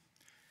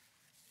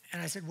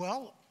 And I said,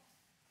 well,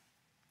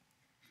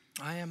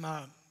 I'm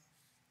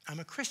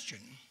a Christian.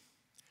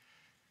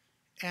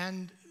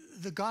 And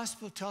the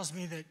gospel tells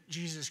me that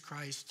Jesus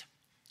Christ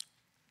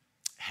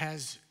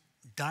has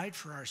died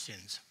for our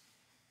sins,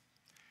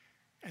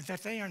 and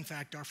that they, in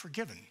fact, are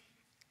forgiven.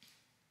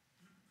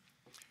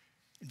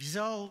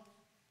 Wiesel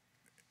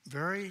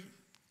very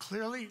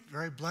clearly,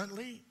 very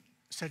bluntly,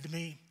 said to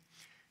me,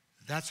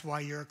 "That's why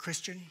you're a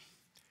Christian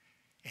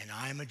and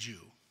I'm a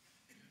Jew."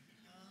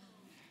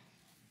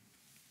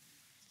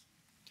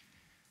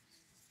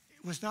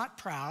 It was not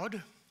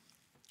proud.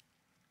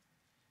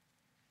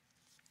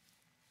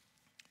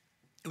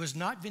 It was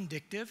not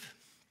vindictive.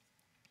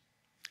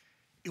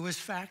 It was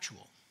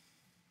factual.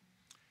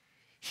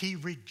 He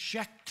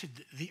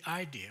rejected the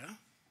idea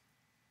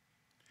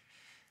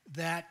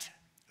that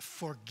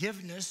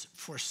forgiveness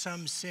for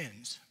some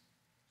sins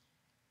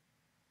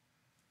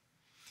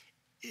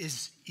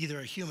is either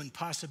a human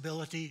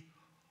possibility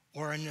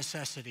or a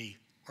necessity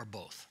or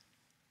both.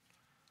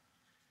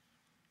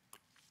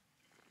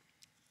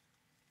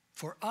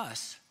 For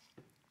us,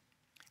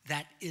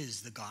 that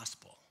is the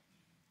gospel.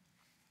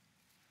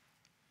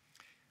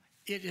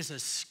 It is a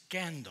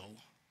scandal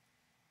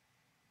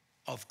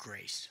of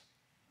grace.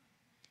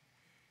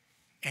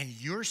 And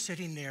you're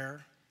sitting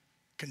there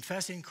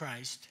confessing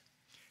Christ,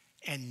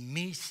 and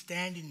me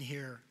standing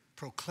here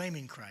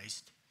proclaiming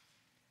Christ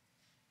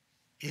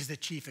is the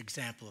chief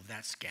example of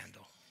that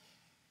scandal.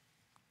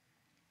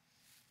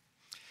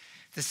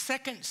 The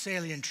second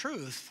salient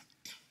truth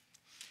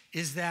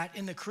is that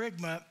in the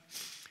Kerygma,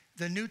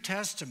 the New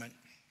Testament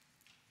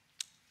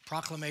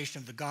proclamation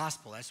of the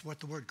gospel, that's what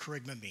the word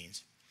kerygma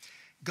means.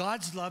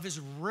 God's love is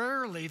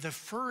rarely the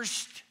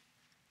first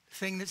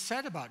thing that's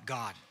said about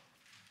God.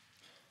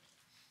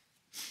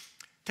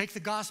 Take the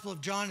Gospel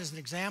of John as an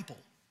example.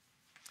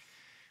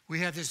 We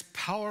have this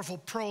powerful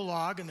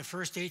prologue in the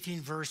first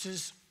 18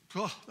 verses.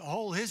 Oh, the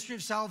whole history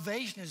of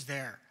salvation is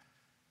there.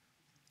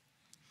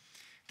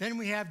 Then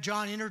we have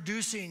John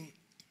introducing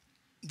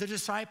the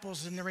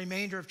disciples in the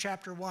remainder of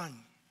chapter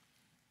 1.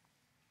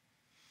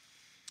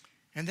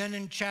 And then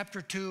in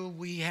chapter 2,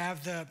 we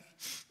have the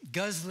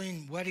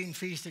guzzling wedding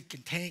feast at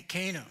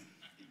Cana.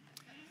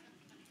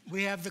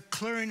 We have the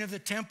clearing of the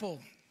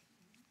temple.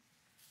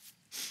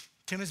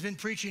 Tim has been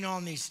preaching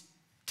on these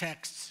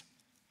texts.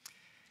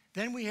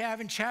 Then we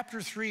have in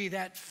chapter 3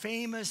 that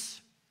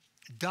famous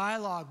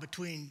dialogue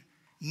between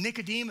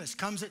Nicodemus,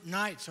 comes at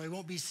night so he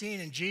won't be seen,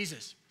 and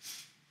Jesus.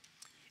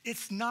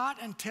 It's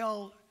not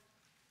until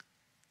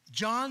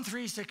John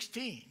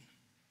 3:16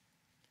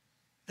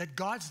 that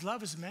God's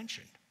love is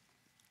mentioned.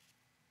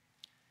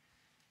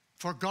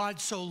 For God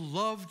so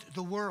loved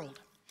the world.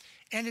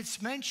 And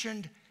it's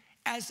mentioned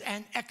as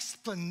an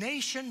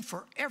explanation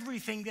for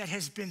everything that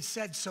has been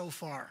said so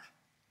far.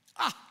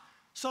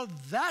 So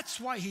that's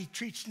why he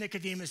treats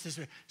Nicodemus this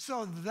way.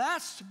 So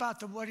that's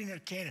about the wedding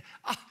at Cana.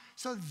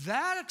 So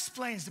that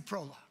explains the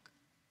prologue.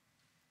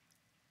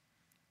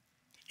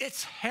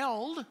 It's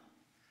held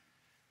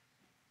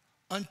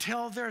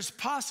until there's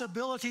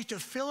possibility to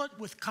fill it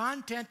with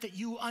content that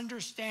you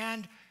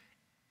understand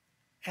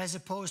as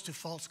opposed to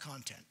false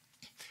content.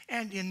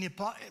 And in the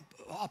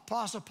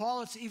Apostle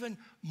Paul, it's even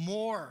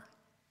more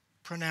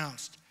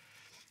pronounced.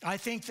 I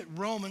think that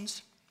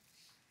Romans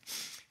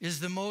is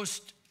the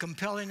most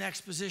compelling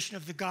exposition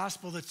of the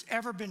gospel that's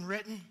ever been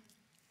written.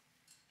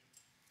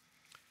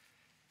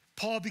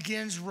 Paul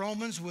begins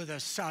Romans with a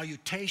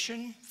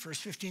salutation,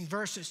 first 15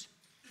 verses.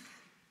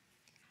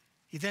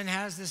 He then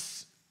has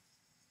this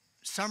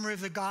summary of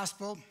the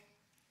gospel.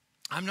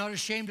 I'm not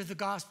ashamed of the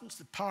gospel. It's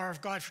the power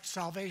of God for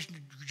salvation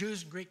to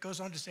Jews and Greek, goes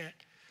on to say it.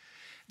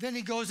 Then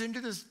he goes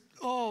into this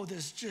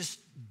just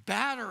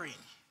battering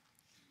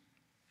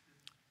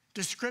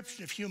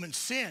description of human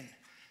sin.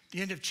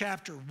 The end of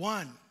chapter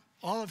 1,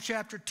 all of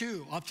chapter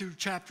 2, up through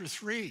chapter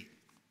 3.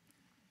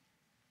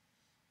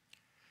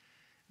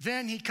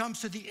 Then he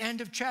comes to the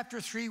end of chapter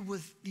 3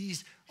 with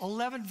these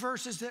 11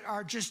 verses that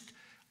are just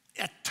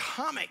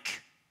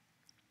atomic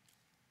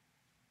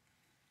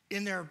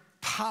in their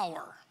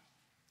power.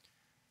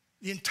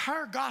 The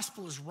entire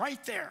gospel is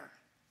right there.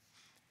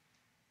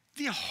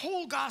 The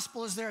whole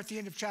gospel is there at the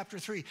end of chapter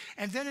 3.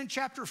 And then in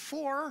chapter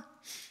 4,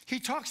 he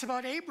talks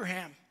about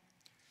Abraham.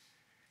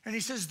 And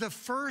he says the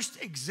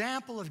first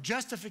example of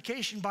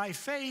justification by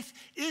faith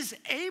is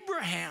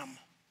Abraham.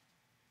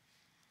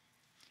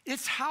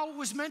 It's how it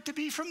was meant to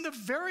be from the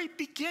very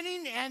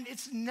beginning, and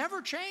it's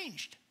never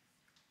changed.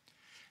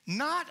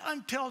 Not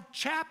until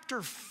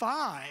chapter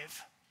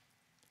 5,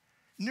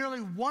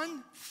 nearly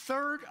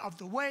 1/3 of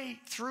the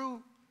way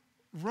through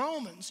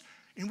Romans,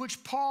 in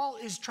which Paul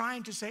is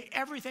trying to say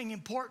everything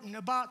important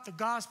about the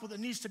gospel that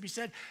needs to be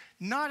said,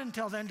 not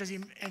until then does he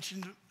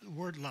mention the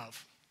word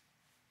love.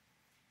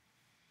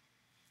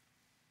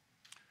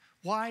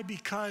 Why?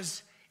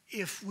 Because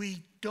if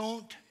we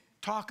don't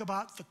talk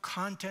about the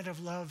content of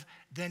love,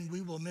 then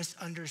we will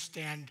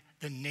misunderstand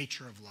the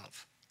nature of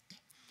love.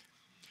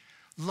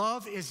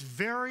 Love is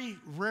very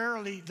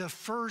rarely the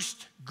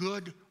first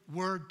good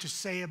word to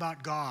say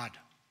about God.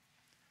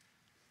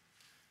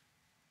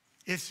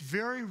 It's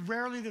very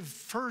rarely the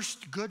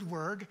first good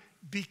word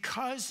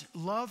because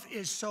love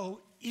is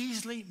so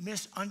easily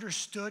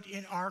misunderstood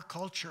in our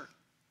culture.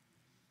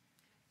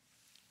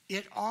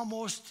 It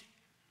almost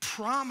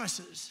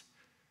promises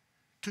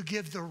to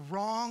give the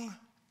wrong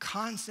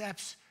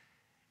concepts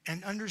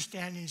and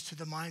understandings to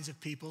the minds of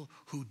people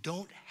who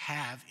don't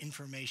have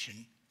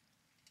information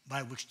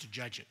by which to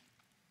judge it.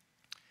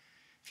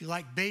 If you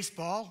like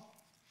baseball,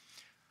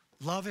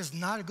 love is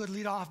not a good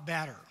leadoff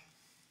batter.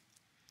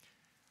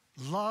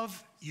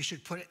 Love, you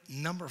should put it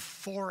number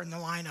 4 in the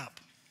lineup.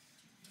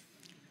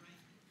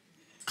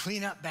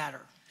 Clean up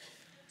batter.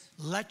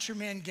 Let your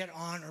men get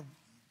on, or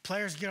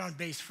players get on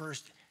base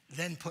first,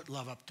 then put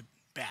love up to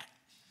bat.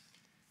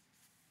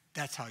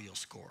 That's how you'll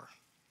score.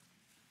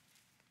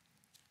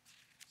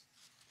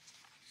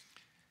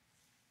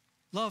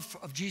 Love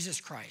of Jesus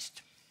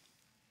Christ.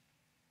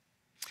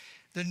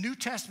 The New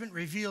Testament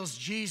reveals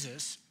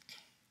Jesus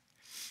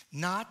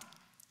not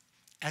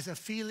as a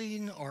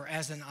feeling or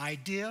as an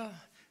idea,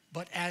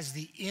 but as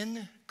the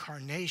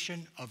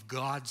incarnation of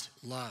God's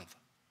love.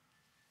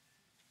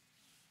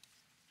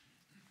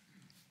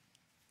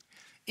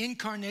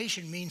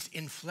 Incarnation means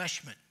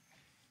enfleshment,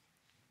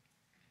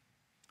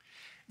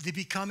 the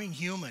becoming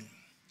human.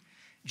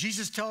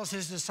 Jesus tells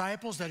his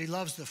disciples that he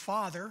loves the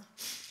Father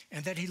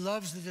and that he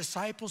loves the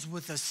disciples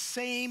with the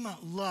same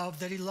love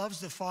that he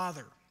loves the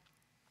Father.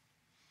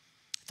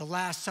 At the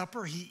Last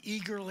Supper, he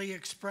eagerly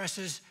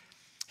expresses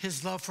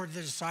his love for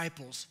the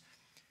disciples.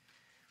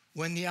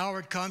 When the hour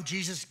had come,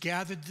 Jesus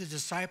gathered the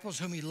disciples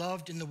whom he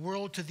loved in the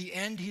world to the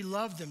end. He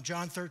loved them,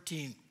 John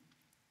 13.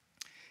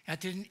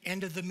 At the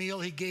end of the meal,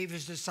 he gave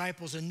his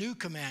disciples a new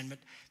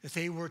commandment, that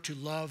they were to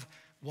love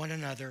one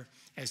another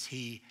as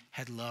he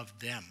had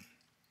loved them.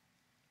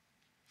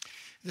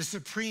 The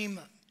supreme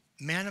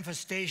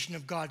manifestation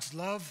of God's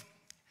love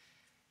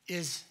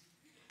is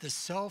the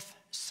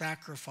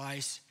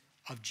self-sacrifice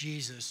of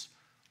Jesus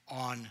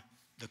on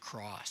the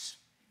cross.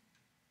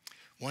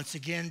 Once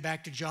again,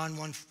 back to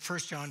 1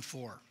 John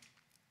 4.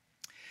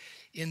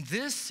 In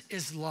this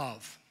is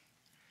love,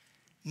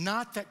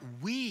 not that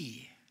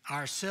we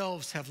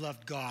ourselves have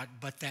loved God,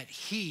 but that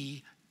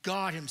he,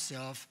 God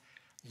himself,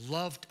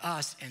 loved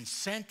us and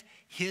sent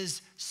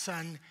his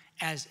Son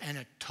as an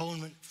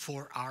atonement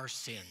for our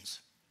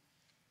sins.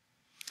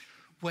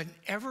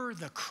 Whenever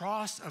the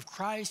cross of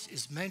Christ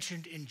is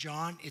mentioned in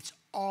John, it's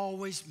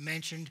always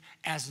mentioned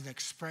as an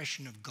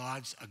expression of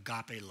God's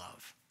agape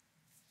love.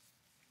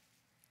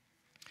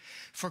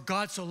 For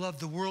God so loved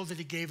the world that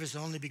he gave his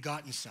only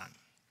begotten Son,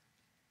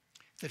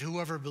 that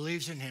whoever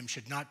believes in him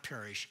should not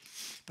perish,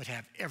 but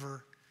have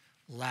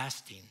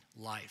everlasting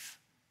life.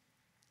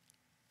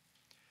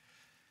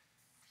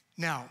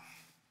 Now,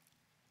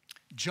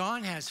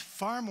 John has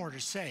far more to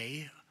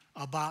say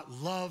about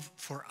love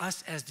for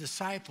us as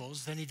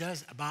disciples than he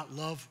does about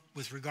love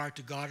with regard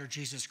to God or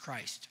Jesus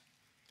Christ.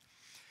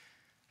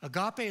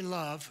 Agape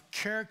love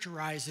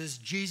characterizes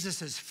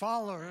Jesus'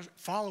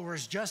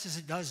 followers just as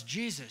it does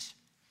Jesus.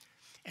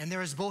 And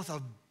there is both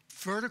a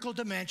vertical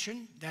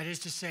dimension, that is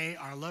to say,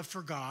 our love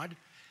for God,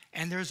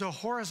 and there's a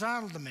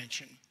horizontal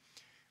dimension,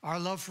 our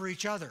love for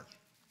each other.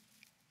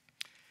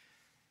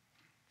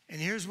 And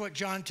here's what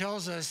John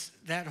tells us: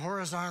 that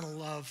horizontal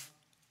love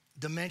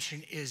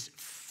dimension is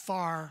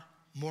far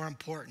more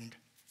important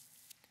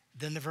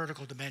than the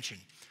vertical dimension.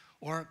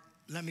 Or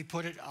let me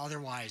put it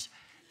otherwise,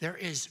 there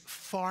is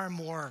far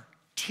more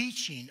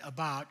teaching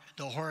about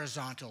the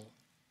horizontal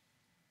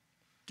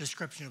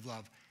description of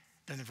love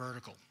than the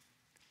vertical.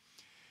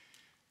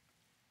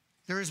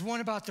 There is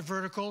one about the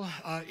vertical.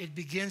 It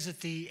begins at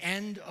the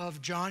end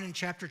of John in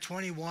chapter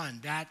 21,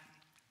 that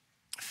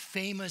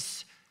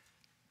famous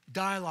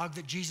dialogue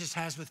that Jesus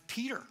has with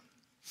Peter.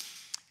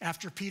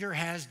 After Peter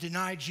has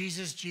denied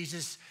Jesus,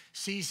 Jesus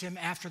sees him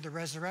after the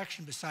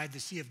resurrection beside the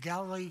Sea of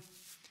Galilee,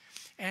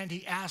 and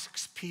he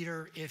asks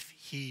Peter if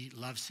he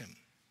loves him.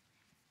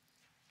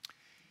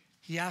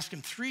 He asks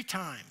him 3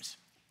 times.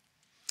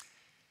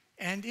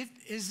 And it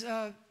is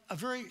a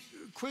very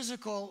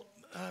quizzical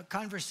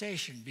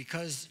conversation,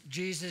 because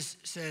Jesus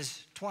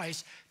says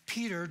twice,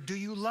 "Peter, do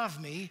you love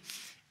me?"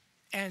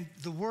 And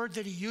the word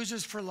that he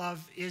uses for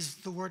love is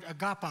the word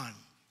agapon.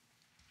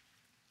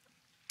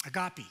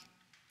 Agape.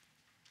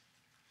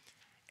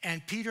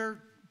 And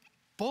Peter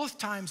both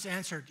times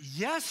answered,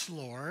 "Yes,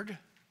 Lord,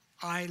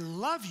 I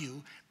love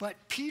you."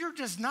 But Peter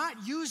does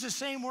not use the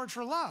same word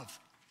for love.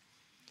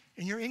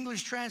 In your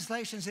English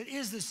translations, it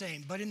is the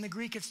same, but in the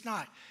Greek, it's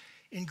not.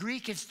 In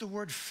Greek, it's the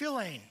word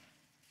philein.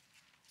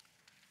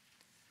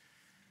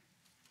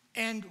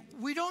 And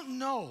we don't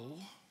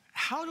know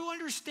how to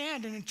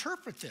understand and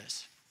interpret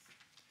this.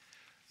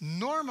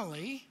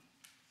 Normally,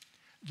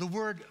 the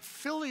word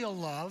filial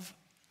love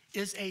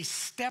is a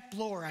step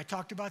lower, I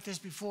talked about this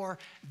before,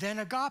 than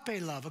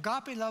agape love.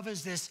 Agape love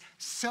is this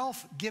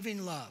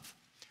self-giving love,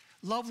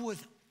 love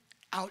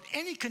without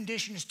any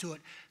conditions to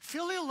it.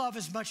 Filial love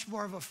is much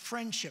more of a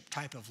friendship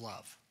type of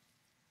love.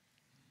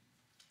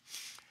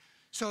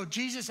 So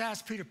Jesus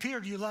asked Peter, "Peter,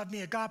 do you love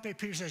me agape?"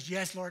 Peter says,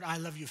 "Yes, Lord, I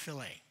love you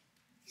philia."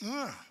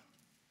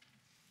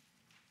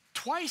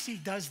 Twice he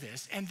does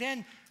this, and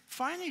then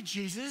finally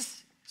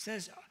Jesus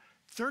says,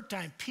 3rd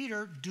time,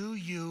 "Peter, do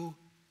you,"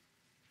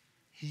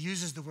 he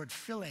uses the word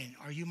philein,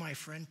 "are you my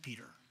friend,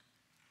 Peter?"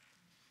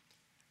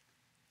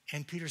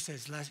 And Peter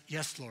says,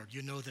 "Yes, Lord,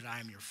 you know that I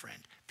am your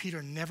friend."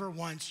 Peter never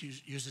once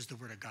uses the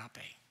word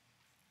agape.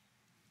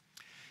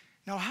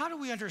 Now, how do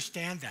we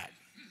understand that?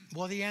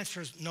 Well, the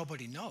answer is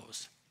nobody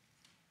knows.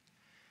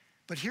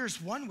 But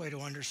here's one way to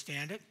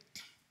understand it,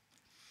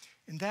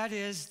 and that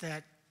is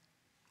that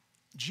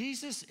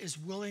Jesus is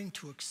willing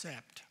to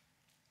accept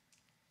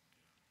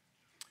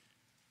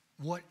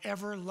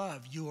whatever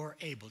love you are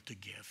able to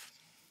give.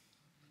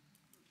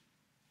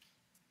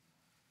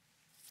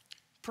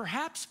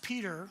 Perhaps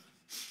Peter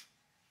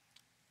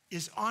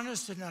is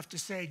honest enough to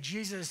say,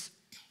 Jesus,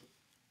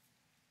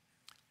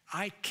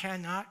 I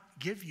cannot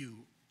give you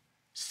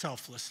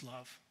selfless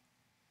love.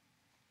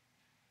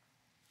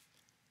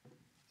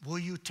 Will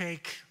you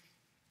take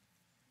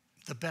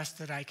the best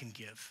that I can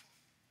give?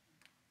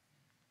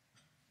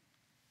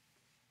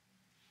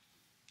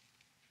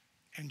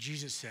 And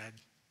Jesus said,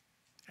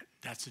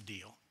 that's a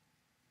deal.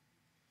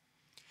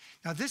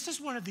 Now, this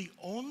is one of the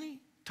only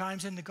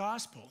times in the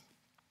gospel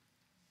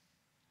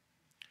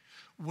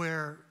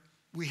where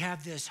we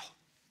have this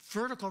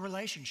vertical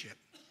relationship,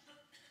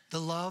 the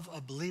love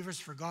of believers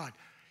for God.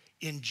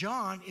 In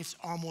John, it's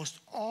almost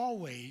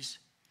always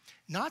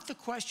not the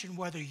question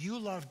whether you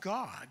love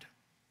God,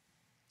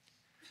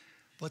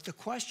 but the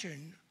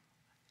question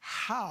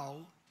how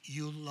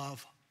you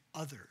love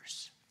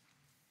others.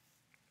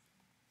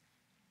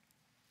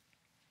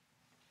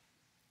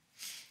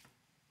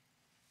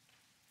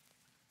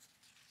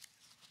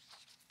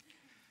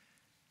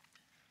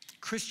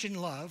 Christian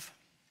love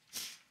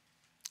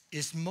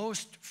is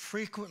most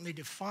frequently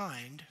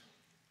defined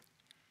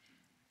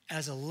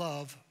as a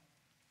love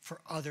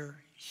for other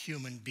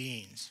human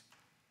beings.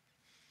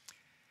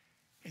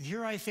 And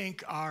here I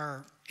think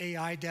our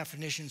AI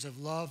definitions of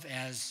love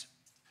as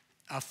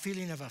a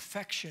feeling of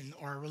affection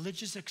or a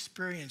religious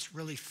experience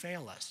really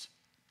fail us.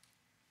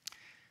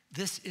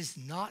 This is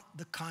not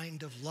the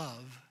kind of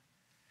love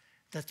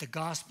that the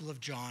Gospel of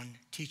John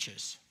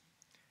teaches.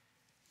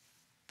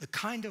 The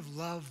kind of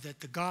love that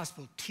the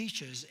Gospel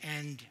teaches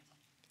and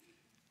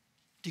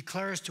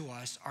declares to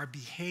us are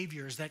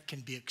behaviors that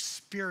can be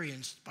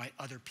experienced by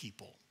other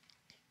people.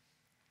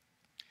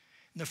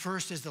 And the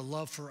first is the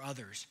love for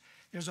others.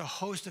 There's a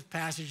host of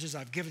passages.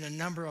 I've given a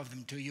number of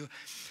them to you.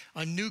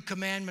 A new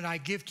commandment I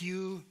give to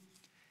you,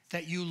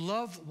 that you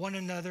love one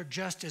another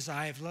just as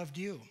I have loved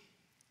you.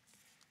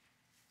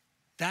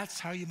 That's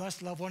how you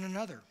must love one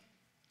another.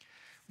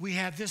 We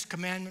have this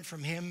commandment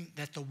from him,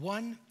 that the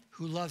one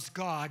who loves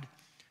God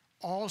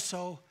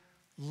also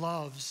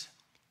loves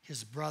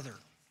his brother.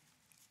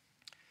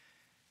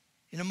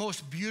 In a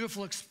most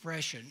beautiful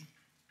expression,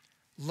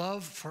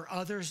 love for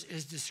others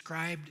is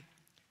described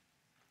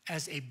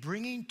as a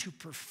bringing to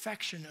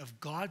perfection of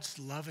God's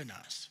love in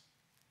us.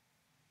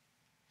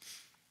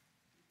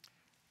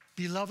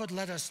 Beloved,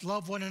 let us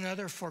love one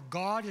another, for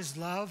God is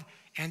love,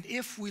 and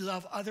if we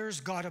love others,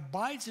 God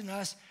abides in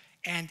us,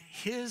 and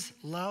his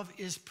love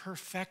is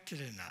perfected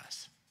in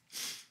us.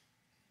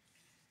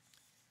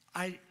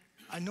 I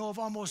know of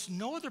almost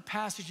no other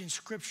passage in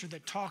Scripture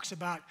that talks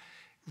about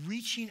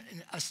reaching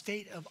a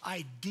state of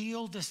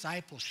ideal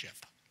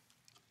discipleship.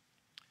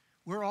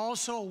 We're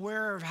also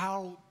aware of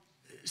how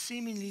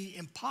seemingly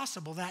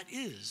impossible that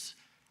is,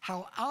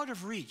 how out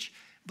of reach.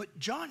 But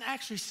John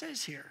actually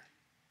says here,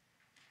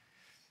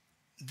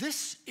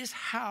 this is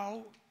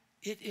how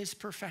it is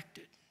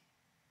perfected,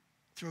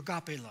 through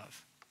agape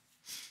love.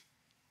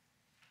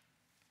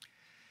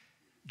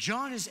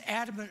 John is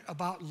adamant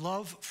about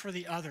love for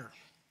the other.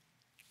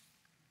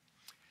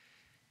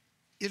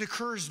 It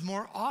occurs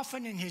more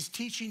often in his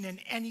teaching than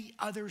any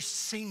other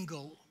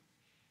single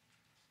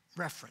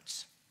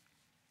reference.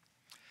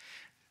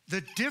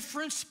 The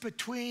difference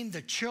between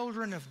the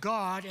children of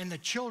God and the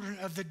children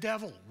of the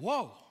devil.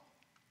 Whoa.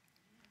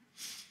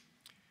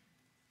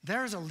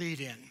 There's a lead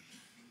in.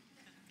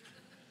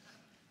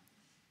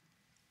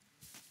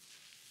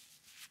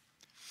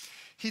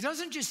 He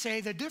doesn't just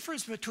say the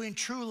difference between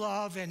true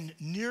love and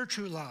near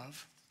true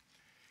love,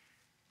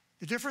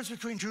 the difference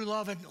between true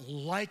love and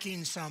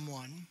liking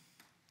someone,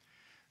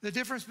 the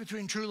difference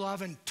between true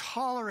love and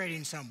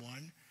tolerating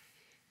someone.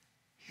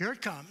 Here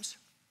it comes.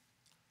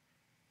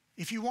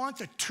 If you want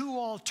the two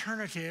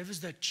alternatives,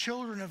 the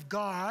children of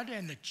God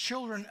and the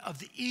children of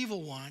the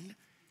evil one,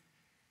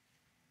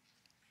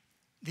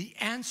 the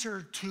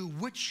answer to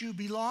which you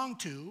belong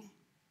to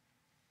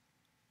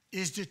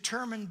is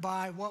determined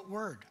by what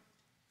word?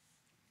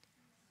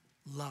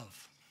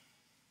 Love.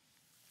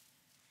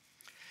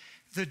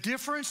 The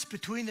difference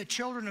between the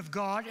children of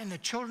God and the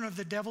children of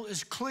the devil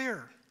is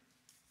clear.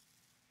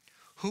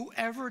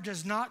 Whoever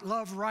does not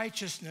love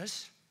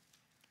righteousness,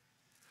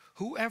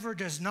 whoever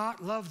does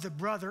not love the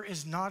brother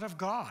is not of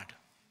God.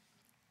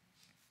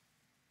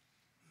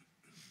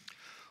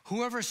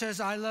 Whoever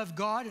says, I love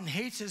God and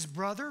hates his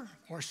brother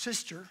or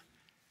sister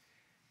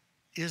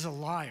is a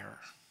liar.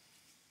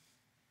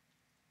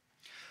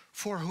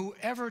 For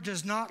whoever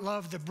does not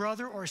love the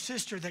brother or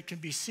sister that can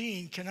be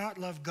seen cannot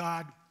love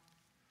God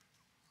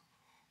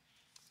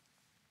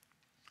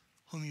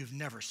whom you've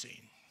never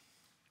seen.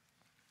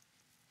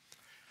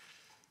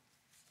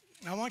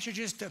 I want you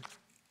just to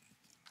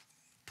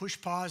push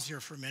pause here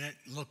for a minute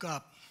and look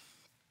up.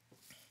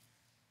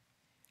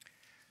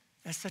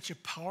 That's such a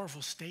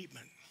powerful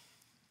statement.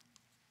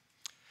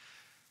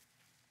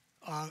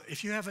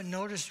 If you haven't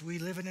noticed, we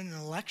live in an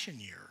election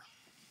year.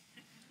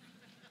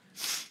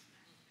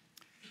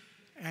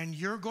 And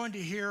you're going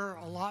to hear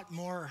a lot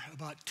more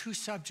about two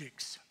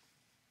subjects.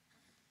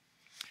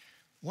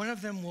 One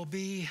of them will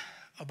be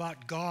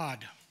about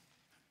God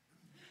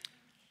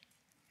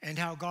and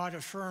how God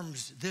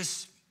affirms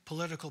this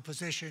political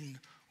position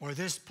or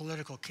this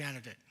political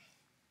candidate.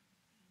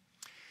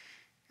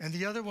 And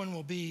the other one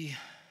will be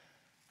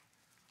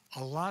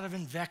a lot of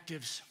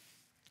invectives,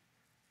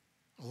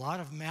 a lot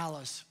of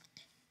malice,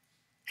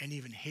 and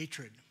even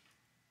hatred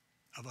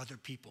of other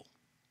people.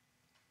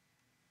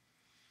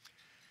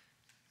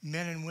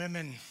 Men and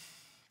women,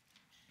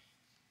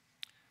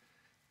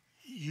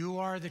 you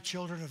are the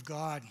children of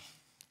God.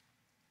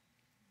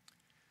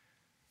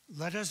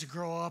 Let us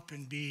grow up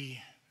and be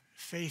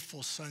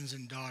faithful sons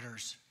and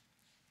daughters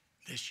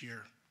this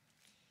year.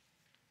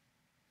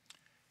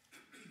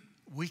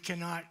 We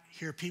cannot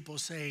hear people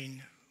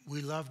saying,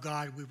 we love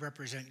God, we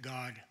represent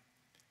God,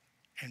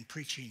 and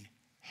preaching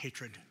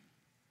hatred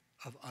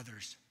of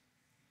others.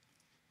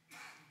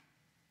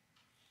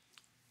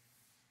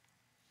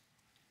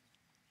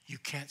 You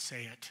can't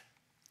say it.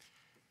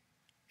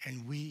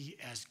 And we,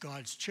 as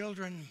God's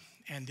children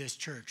and this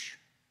church,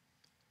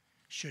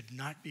 should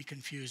not be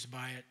confused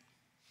by it.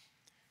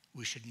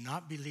 We should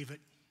not believe it.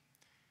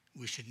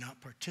 We should not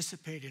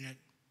participate in it.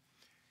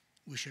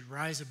 We should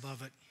rise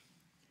above it.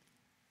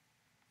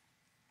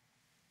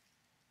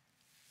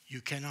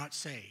 You cannot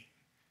say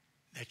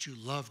that you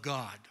love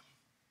God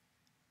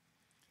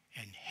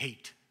and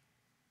hate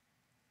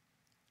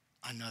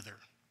another.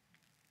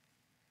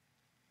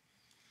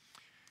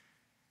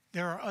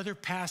 There are other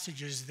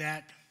passages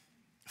that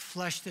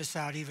flesh this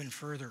out even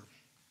further.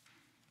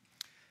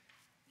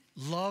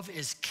 Love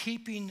is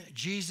keeping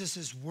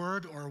Jesus'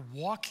 word or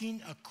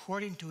walking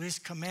according to his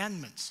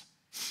commandments.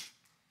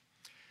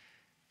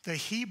 The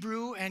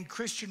Hebrew and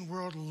Christian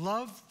world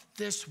love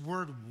this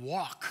word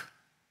walk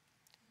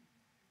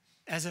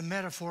as a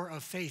metaphor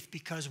of faith,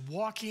 because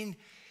walking,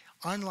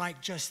 unlike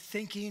just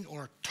thinking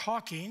or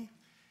talking,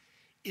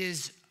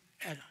 is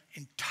an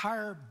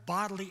entire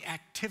bodily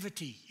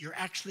activity. You're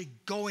actually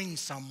going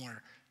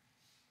somewhere.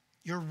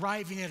 You're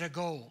arriving at a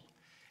goal.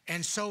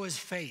 And so is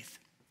faith.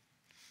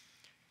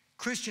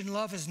 Christian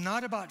love is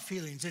not about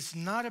feelings. It's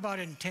not about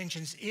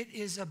intentions. It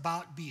is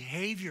about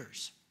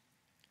behaviors.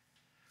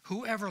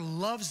 Whoever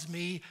loves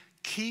me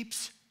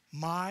keeps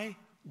my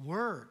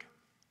word.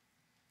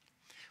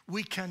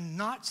 We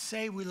cannot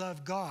say we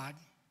love God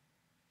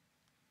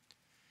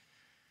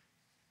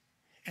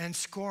and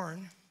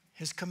scorn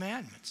his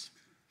commandments.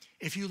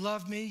 If you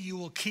love me, you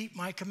will keep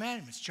my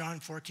commandments. John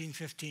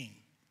 14:15.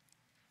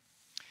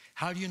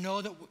 How do you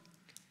know that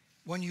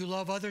when you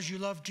love others, you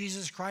love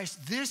Jesus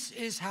Christ? This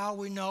is how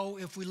we know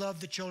if we love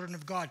the children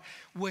of God.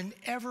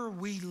 Whenever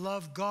we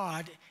love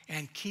God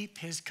and keep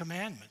his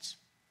commandments.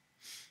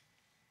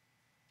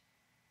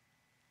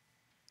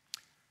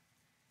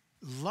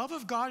 Love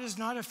of God is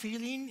not a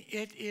feeling.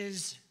 It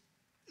is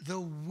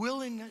the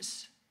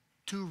willingness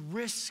to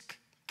risk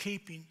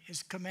keeping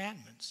his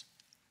commandments.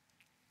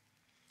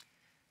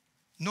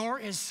 Nor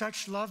is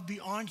such love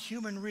beyond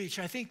human reach.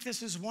 I think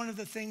this is one of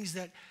the things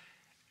that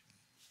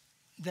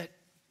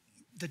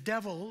the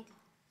devil,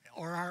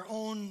 or our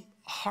own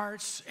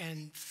hearts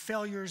and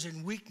failures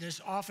and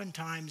weakness,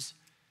 oftentimes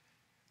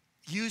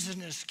use as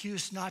an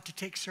excuse not to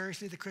take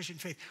seriously the Christian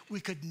faith. We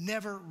could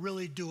never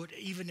really do it,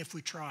 even if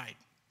we tried.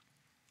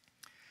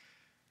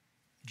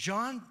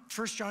 1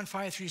 John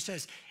 5:3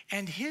 says,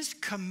 and his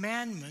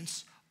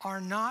commandments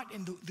are not,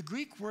 and the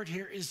Greek word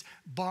here is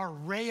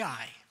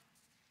barei.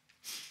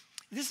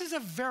 This is a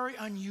very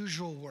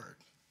unusual word.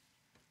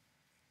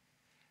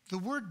 The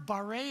word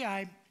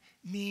barei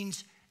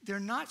means they're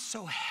not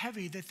so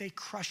heavy that they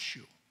crush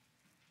you.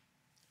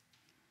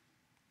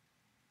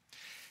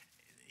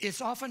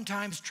 It's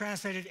oftentimes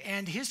translated,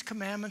 and his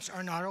commandments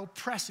are not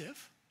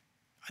oppressive.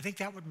 I think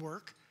that would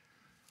work.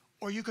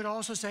 Or you could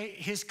also say,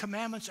 his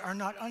commandments are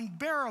not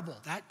unbearable.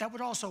 That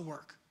would also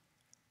work.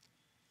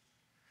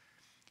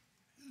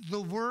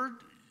 The word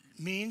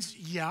means,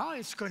 yeah,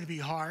 it's going to be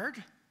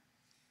hard,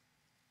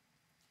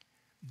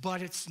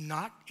 but it's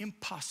not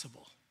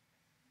impossible.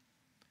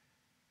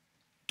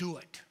 Do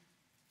it.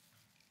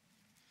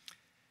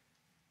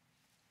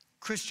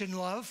 Christian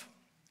love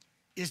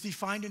is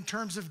defined in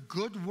terms of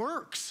good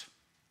works.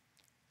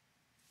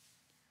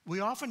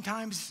 We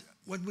oftentimes,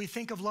 when we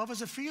think of love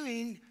as a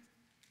feeling,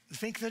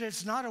 think that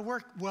it's not a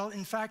work. Well,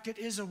 in fact, it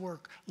is a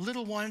work.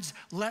 Little ones,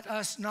 let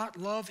us not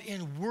love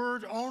in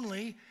word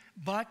only,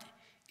 but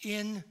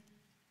in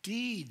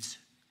deeds,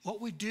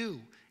 what we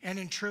do, and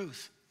in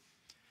truth.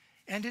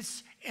 And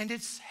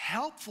it's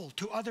helpful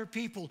to other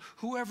people.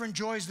 Whoever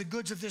enjoys the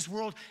goods of this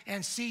world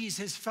and sees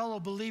his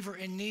fellow believer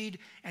in need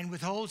and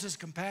withholds his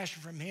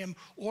compassion from him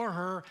or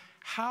her,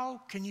 how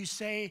can you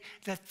say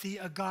that the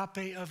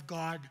agape of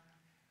God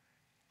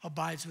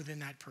abides within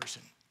that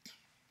person?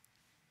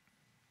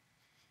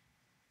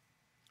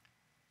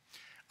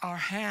 Our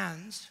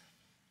hands,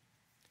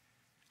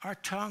 our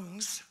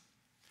tongues,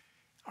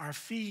 our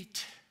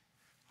feet,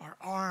 our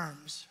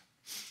arms,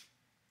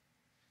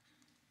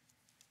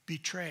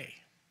 betray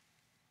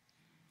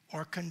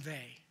or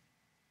convey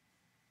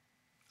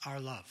our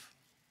love.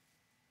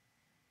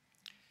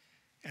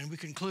 And we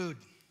conclude,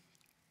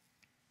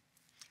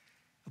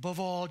 above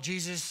all,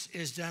 Jesus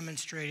is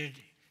demonstrated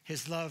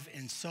his love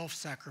in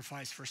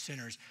self-sacrifice for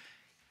sinners.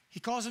 He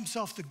calls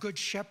himself the good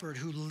shepherd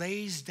who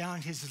lays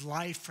down his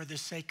life for the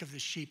sake of the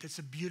sheep. It's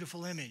a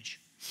beautiful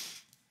image.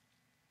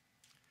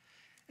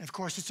 And of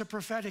course, it's a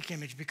prophetic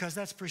image because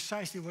that's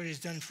precisely what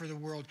he's done for the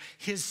world.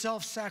 His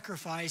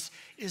self-sacrifice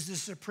is the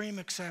supreme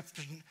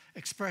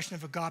expression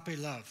of agape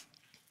love.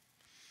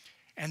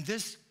 And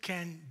this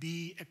can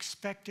be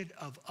expected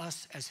of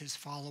us as his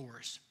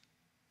followers.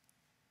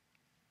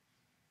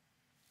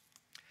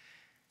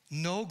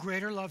 No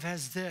greater love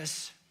has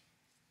this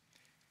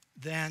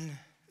than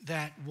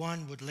that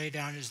one would lay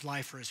down his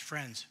life for his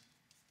friends.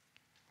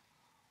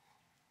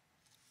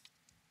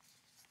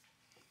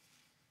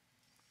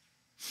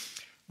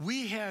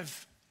 We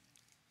have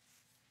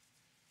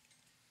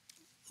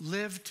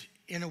lived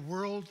in a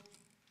world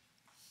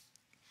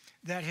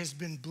that has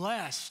been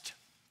blessed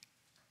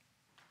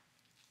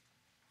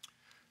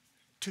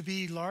to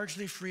be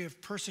largely free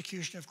of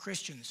persecution of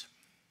Christians.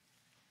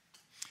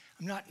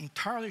 I'm not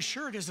entirely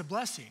sure it is a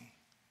blessing,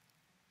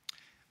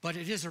 but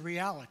it is a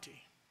reality.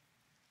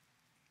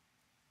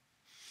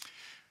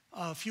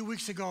 A few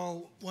weeks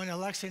ago, when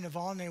Alexei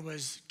Navalny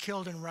was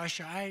killed in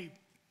Russia, I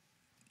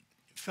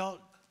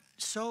felt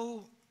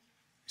so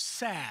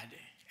sad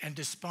and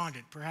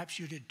despondent. Perhaps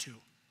you did too.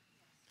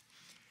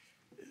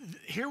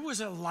 Here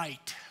was a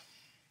light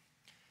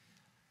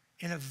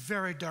in a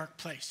very dark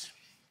place.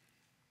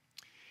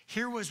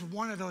 Here was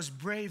one of those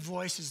brave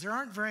voices. There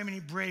aren't very many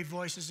brave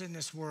voices in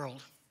this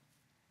world.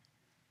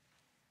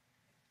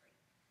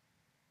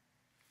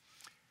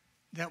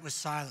 That was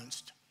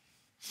silenced.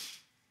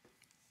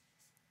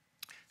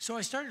 So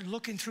I started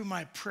looking through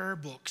my prayer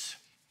books,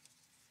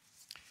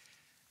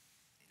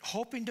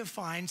 hoping to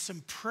find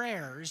some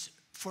prayers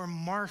for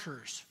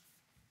martyrs.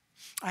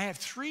 I have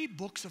 3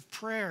 books of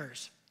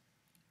prayers.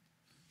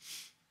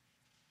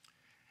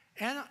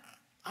 And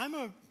I'm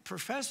a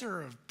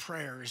professor of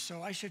prayers,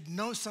 so I should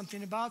know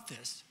something about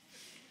this.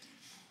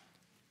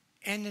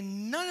 And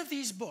in none of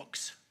these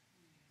books,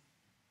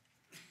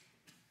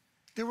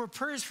 there were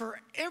prayers for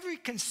every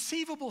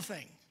conceivable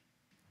thing.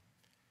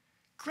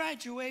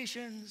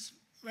 Graduations,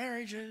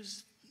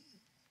 marriages,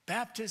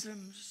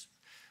 baptisms,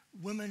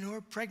 women who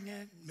are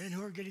pregnant, men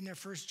who are getting their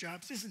first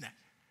jobs, isn't that?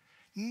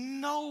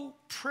 No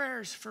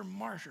prayers for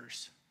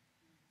martyrs.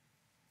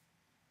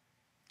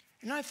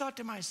 And I thought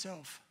to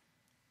myself,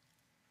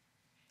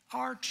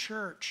 our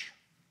church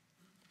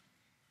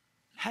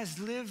has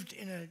lived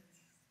in a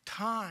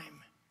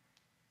time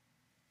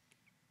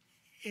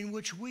in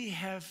which we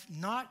have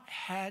not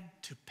had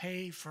to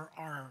pay for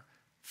our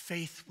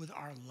faith with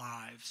our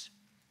lives.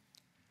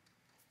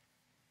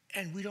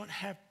 And we don't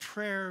have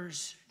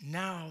prayers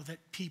now that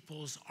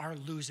peoples are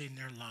losing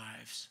their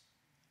lives.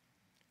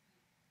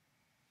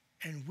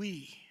 And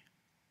we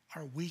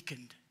are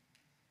weakened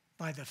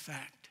by the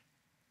fact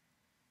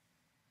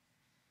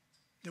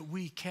that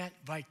we can't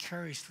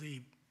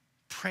vicariously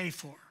pray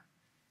for,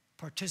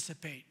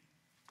 participate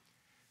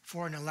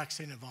for an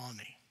Alexei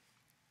Navalny.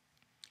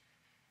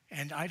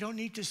 And I don't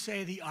need to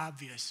say the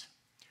obvious.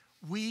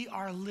 We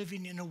are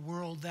living in a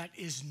world that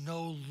is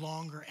no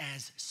longer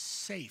as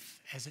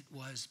safe as it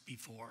was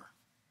before.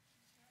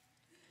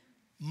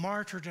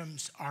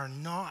 Martyrdoms are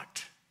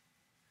not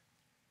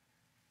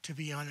to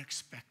be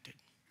unexpected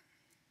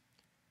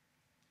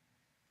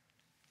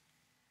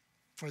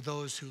for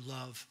those who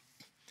love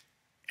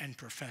and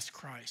profess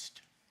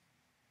Christ.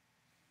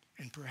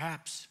 And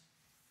perhaps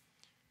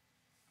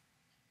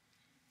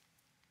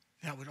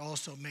that would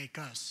also make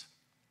us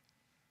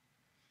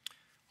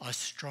a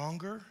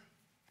stronger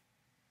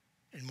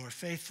and more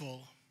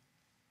faithful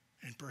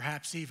and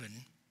perhaps even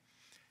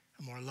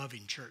a more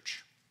loving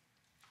church.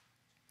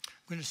 I'm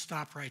going to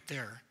stop right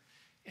there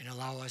and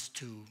allow us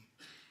to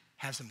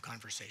have some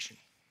conversation.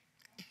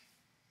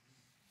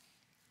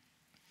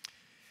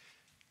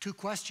 2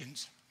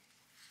 questions.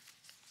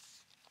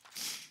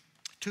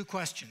 2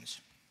 questions.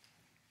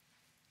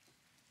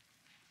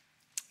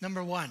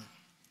 Number 1,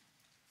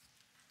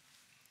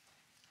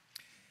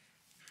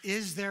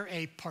 is there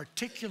a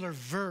particular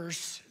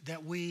verse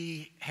that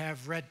we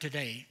have read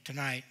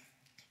tonight,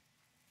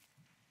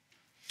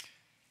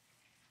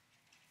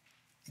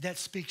 that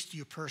speaks to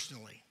you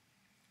personally?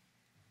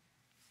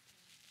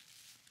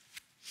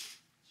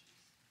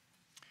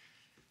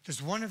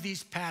 Does one of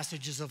these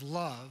passages of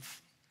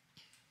love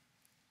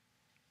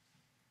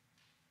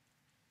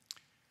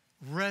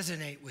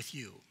resonate with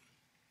you?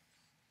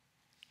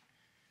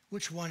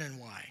 Which one and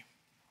why?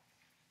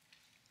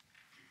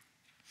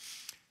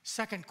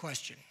 Second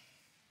question.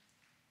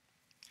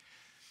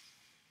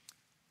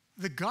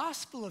 The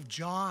Gospel of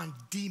John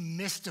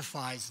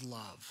demystifies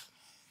love.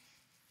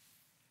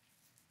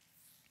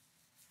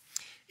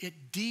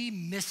 It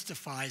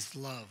demystifies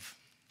love.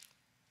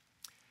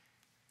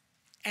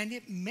 And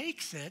it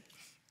makes it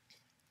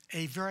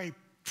a very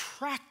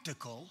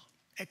practical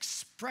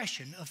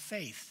expression of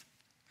faith.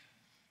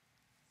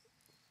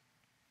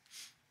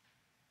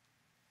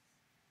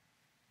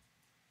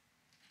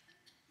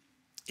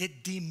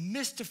 It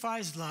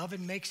demystifies love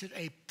and makes it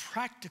a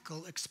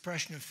practical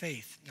expression of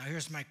faith. Now,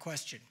 here's my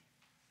question.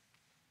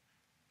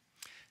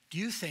 Do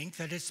you think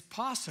that it's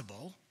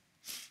possible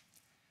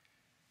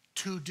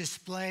to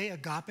display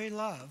agape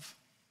love,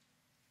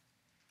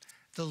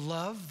 the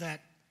love that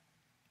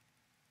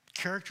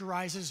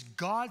characterizes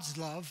God's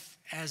love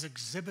as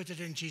exhibited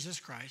in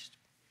Jesus Christ?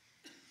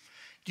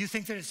 Do you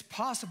think that it's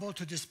possible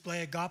to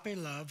display agape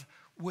love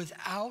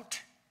without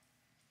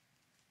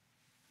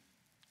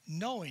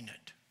knowing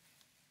it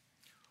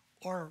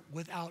or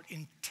without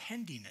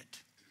intending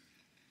it?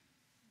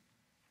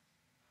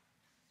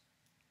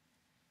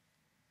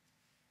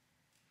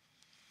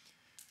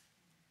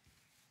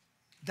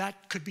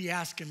 That could be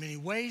asked in many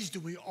ways.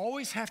 Do we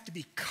always have to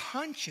be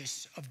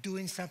conscious of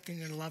doing something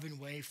in a loving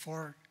way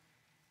for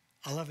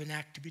a loving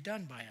act to be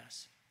done by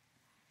us?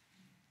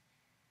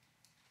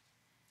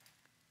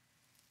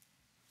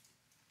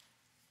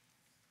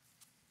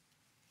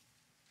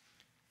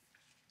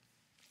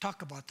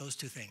 Talk about those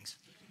two things.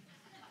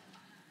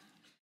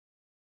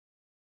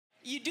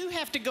 You do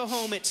have to go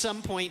home at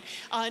some point.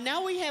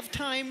 Now we have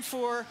time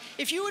for,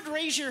 if you would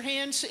raise your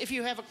hands if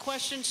you have a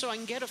question so I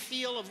can get a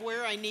feel of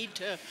where I need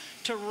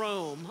to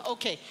roam.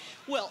 Okay,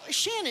 well,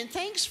 Shannon,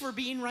 thanks for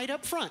being right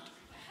up front.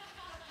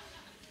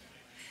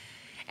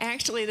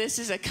 Actually, this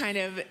is a kind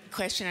of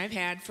question I've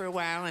had for a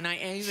while, and I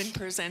even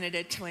presented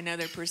it to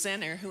another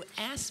presenter who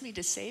asked me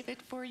to save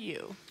it for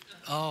you.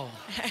 Oh.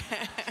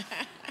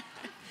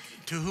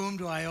 To whom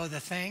do I owe the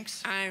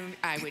thanks?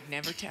 I would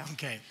never tell.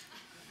 Okay.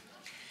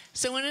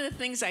 So one of the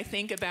things I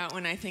think about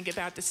when I think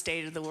about the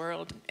state of the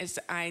world is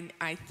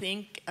I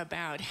think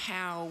about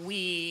how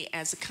we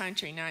as a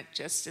country, not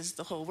just as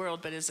the whole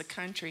world, but as a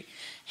country,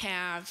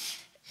 have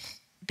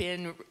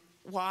been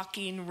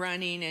walking,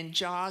 running, and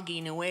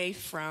jogging away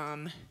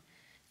from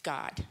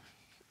God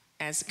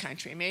as a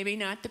country. Maybe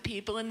not the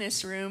people in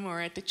this room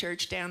or at the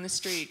church down the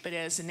street, but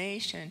as a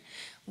nation,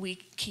 we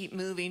keep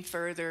moving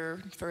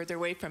further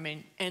away from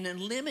Him and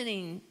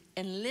eliminating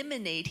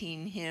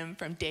Him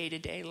from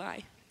day-to-day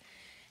life.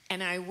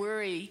 And I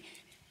worry,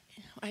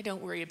 I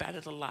don't worry about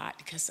it a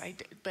lot,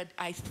 but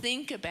I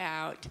think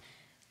about,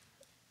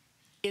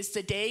 is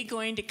the day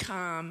going to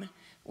come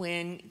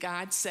when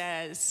God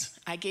says,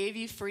 I gave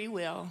you free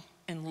will,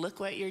 and look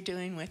what you're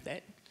doing with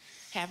it.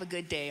 Have a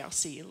good day. I'll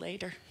see you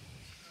later.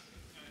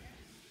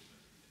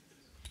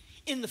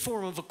 In the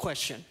form of a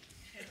question.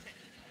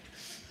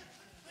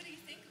 What do you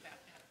think about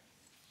that?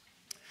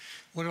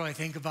 What do I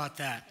think about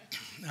that?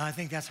 I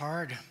think that's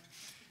hard.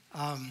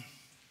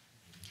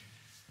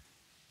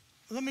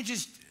 Let me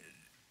just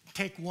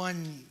take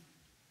one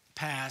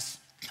pass.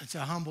 It's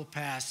a humble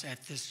pass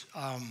at this,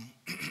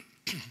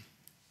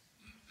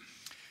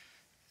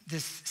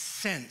 this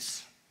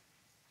sense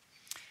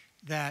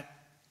that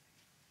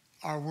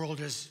our world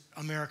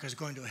America is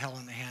going to hell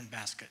in a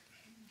handbasket.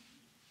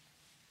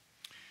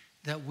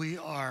 That we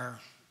are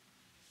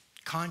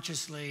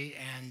consciously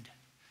and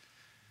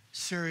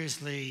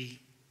seriously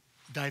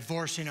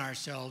divorcing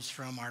ourselves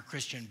from our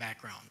Christian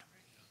background.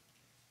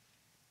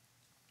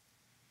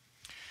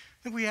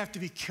 I think we have to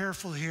be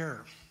careful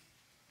here.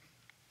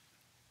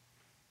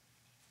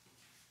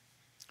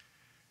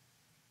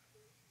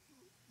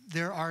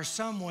 There are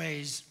some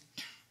ways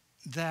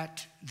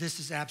that this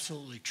is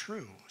absolutely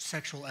true,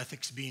 sexual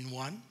ethics being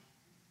one.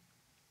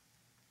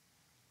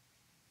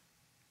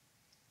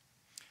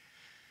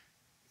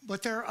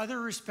 But there are other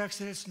respects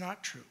that it's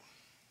not true.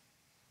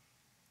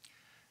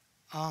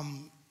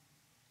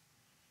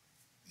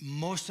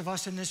 Most of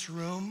us in this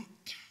room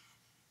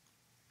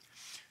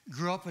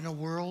grew up in a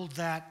world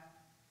that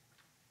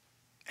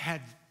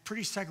had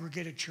pretty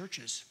segregated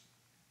churches.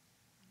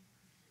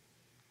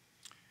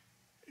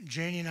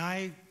 Janie and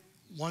I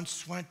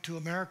once went to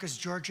Americus,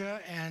 Georgia,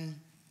 and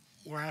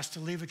were asked to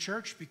leave a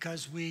church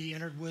because we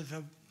entered with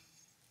a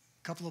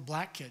couple of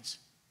black kids.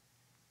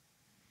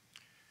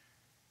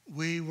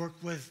 We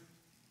worked with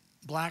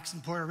blacks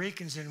and Puerto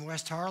Ricans in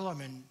West Harlem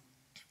and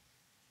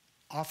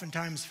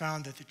oftentimes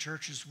found that the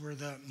churches were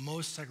the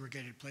most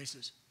segregated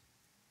places.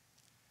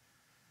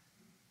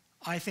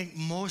 I think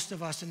most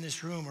of us in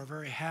this room are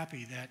very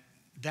happy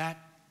that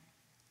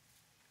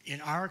in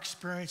our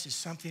experience is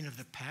something of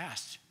the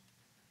past.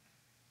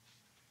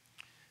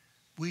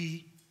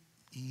 We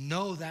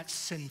know that's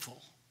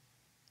sinful.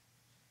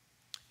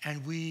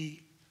 And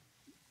we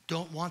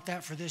don't want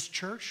that for this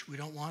church. We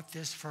don't want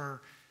this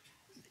for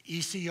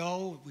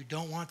ECO. We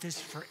don't want this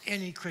for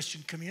any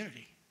Christian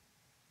community.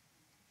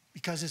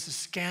 Because it's a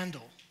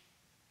scandal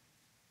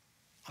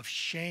of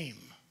shame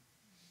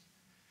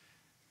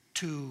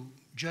to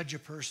judge a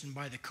person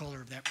by the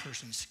color of that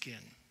person's skin.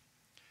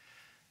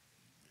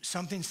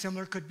 Something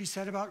similar could be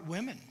said about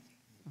women.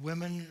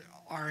 Women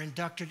are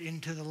inducted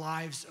into the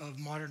lives of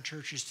modern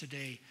churches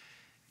today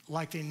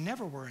like they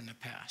never were in the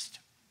past.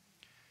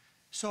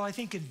 So I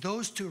think in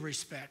those two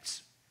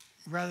respects,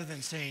 rather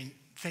than saying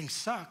things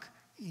suck,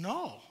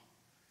 no.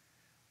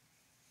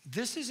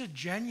 This is a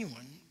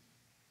genuinely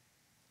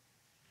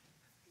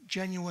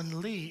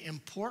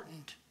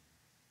important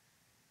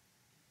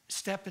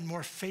step in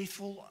more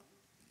faithful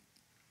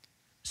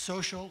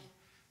social,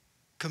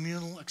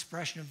 communal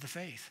expression of the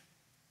faith.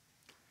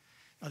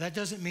 Now, that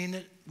doesn't mean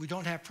that we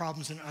don't have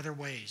problems in other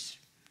ways.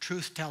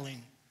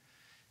 Truth-telling,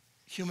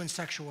 human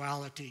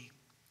sexuality,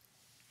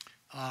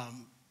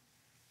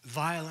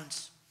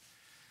 violence.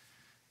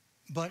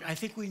 But I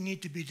think we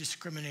need to be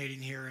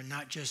discriminating here and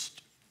not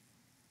just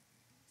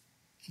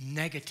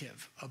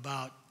negative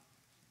about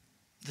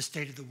the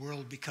state of the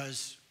world,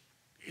 because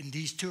in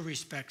these two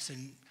respects,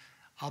 and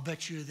I'll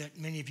bet you that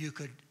many of you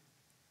could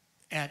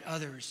add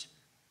others,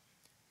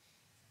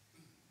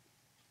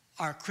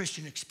 our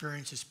Christian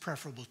experience is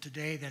preferable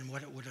today than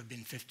what it would have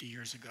been 50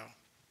 years ago.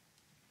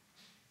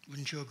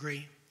 Wouldn't you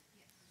agree?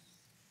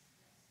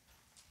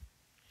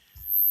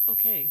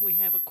 Okay, we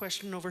have a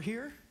question over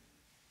here.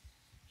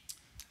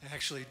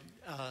 Actually,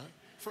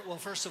 well,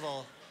 first of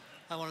all,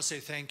 I want to say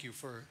thank you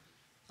for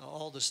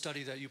all the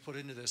study that you put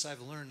into this.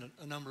 I've learned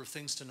a number of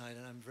things tonight,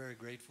 and I'm very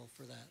grateful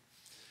for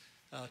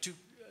that.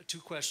 Two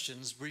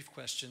questions, brief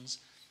questions.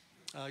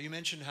 You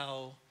mentioned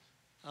how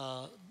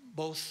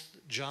both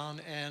John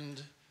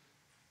and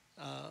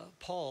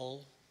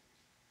Paul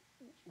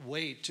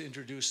wait to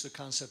introduce the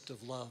concept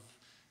of love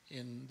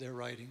in their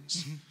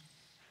writings.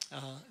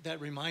 Mm-hmm.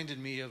 That reminded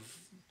me of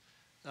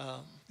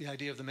the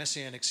idea of the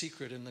messianic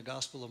secret in the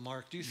Gospel of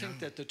Mark. Do you think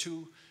that the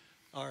two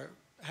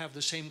have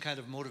the same kind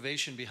of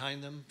motivation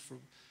behind them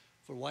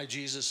for why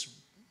Jesus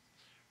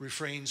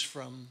refrains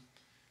from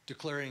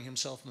declaring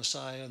himself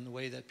Messiah in the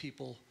way that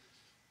people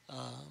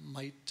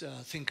might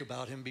think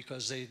about him,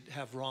 because they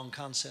have wrong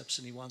concepts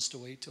and he wants to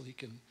wait till he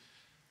can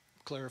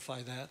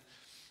clarify that?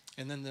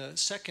 And then the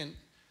second,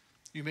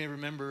 you may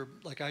remember,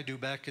 like I do,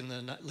 back in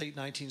the late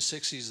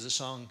 1960s, the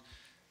song,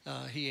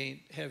 He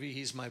Ain't Heavy,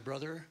 He's My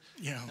Brother.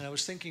 Yeah. And I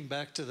was thinking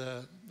back to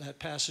that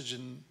passage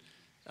in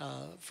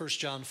 1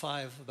 John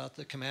 5 about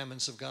the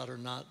commandments of God are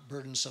not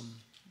burdensome.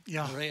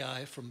 Yeah. Rei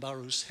from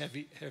Barus,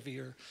 heavy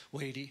or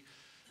weighty.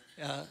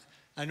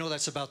 I know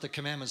that's about the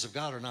commandments of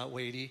God are not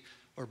weighty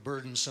or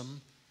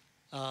burdensome.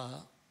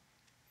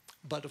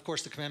 But of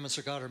course the commandments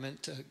of God are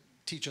meant to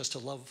teach us to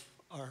love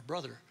our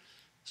brother.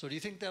 So do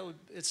you think that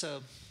it's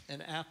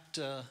an apt,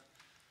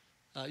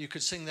 you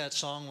could sing that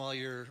song while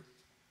you're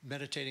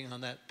meditating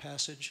on that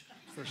passage?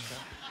 First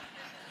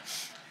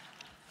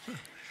time.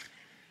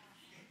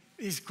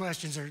 These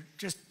questions are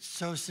just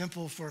so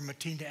simple for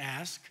Mateen to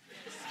ask.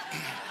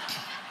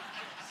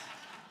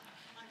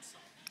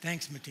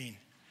 Thanks, Mateen.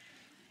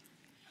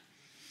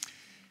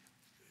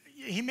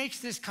 He makes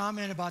this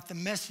comment about the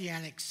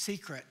messianic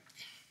secret.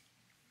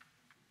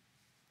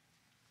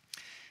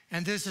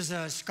 And this is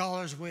a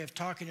scholar's way of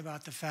talking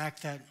about the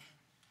fact that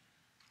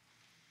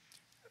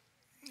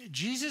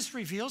Jesus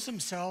reveals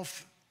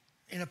himself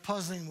in a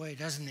puzzling way,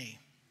 doesn't he?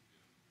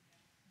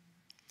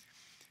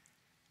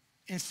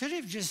 Instead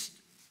of just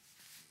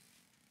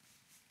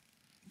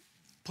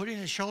putting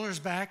his shoulders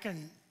back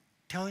and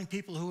telling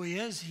people who he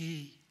is,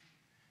 he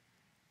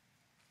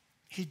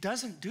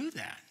doesn't do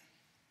that.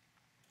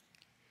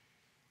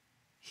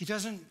 He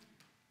doesn't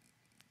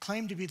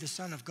claim to be the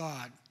Son of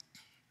God.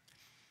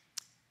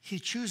 He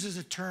chooses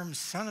the term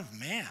Son of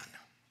Man.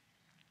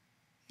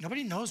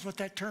 Nobody knows what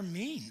that term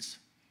means.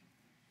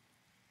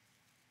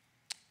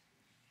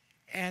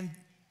 And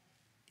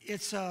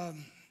it's a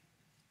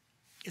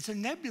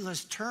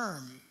nebulous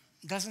term,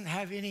 doesn't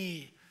have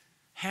any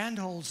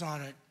handholds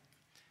on it.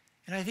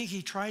 And I think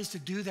he tries to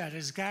do that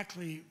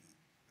exactly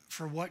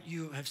for what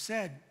you have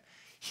said.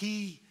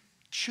 He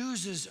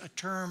chooses a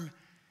term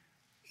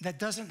that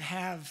doesn't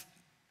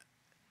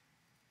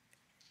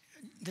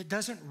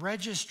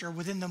register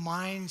within the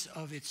minds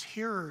of its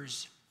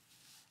hearers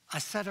a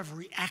set of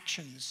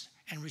reactions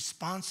and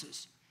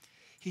responses.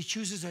 He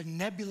chooses a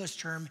nebulous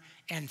term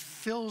and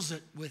fills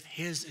it with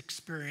his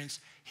experience,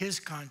 his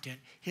content,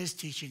 his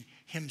teaching,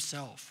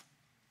 himself.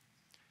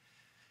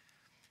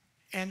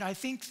 And I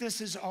think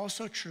this is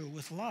also true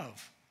with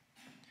love.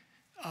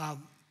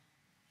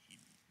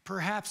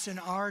 Perhaps in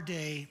our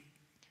day,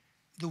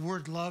 the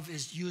word love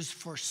is used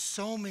for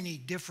so many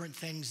different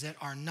things that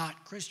are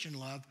not Christian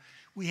love.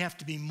 We have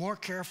to be more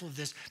careful of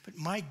this. But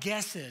my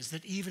guess is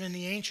that even in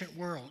the ancient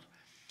world,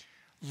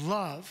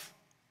 love,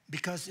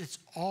 because it's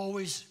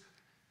always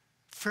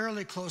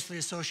fairly closely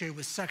associated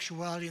with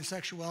sexuality, and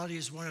sexuality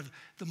is one of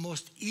the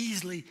most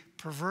easily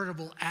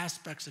pervertible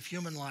aspects of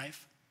human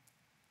life,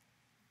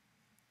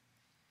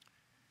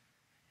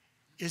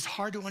 is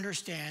hard to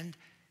understand.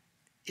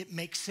 It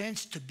makes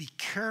sense to be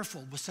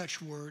careful with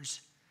such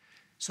words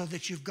so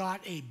that you've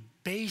got a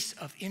base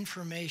of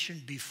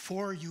information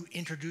before you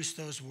introduce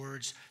those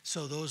words,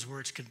 so those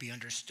words can be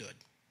understood.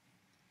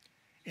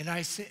 And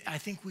I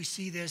think we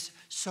see this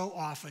so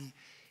often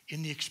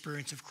in the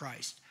experience of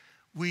Christ.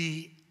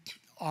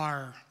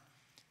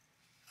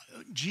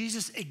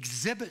 Jesus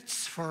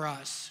exhibits for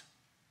us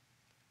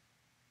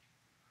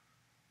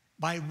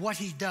by what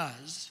he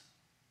does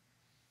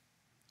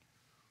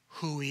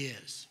who he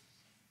is.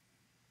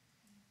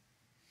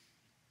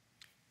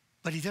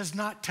 But he does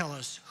not tell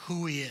us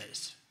who he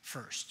is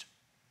first.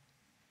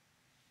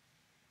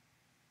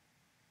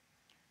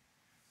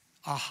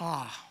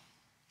 Aha,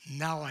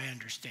 now I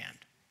understand.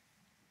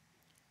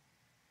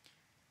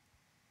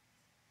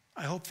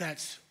 I hope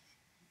that's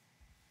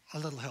a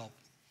little help.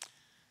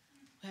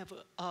 I have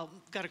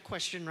got a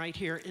question right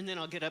here, and then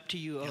I'll get up to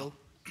you, O.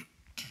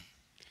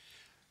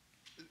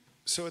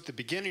 So at the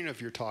beginning of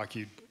your talk,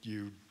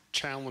 you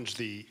challenged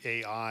the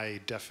AI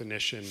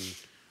definition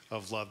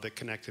of love that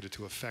connected it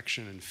to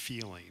affection and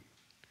feeling.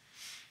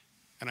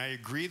 And I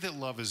agree that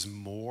love is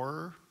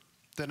more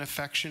than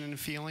affection and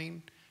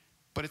feeling,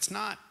 but it's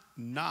not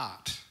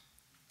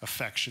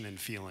affection and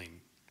feeling,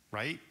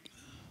 right?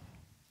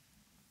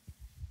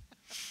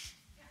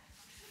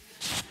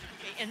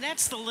 Okay, and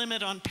that's the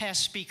limit on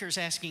past speakers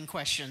asking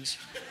questions.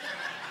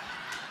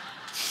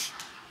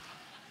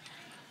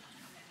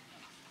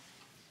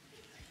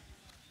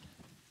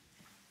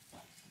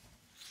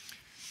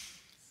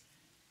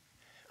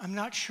 I'm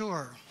not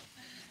sure.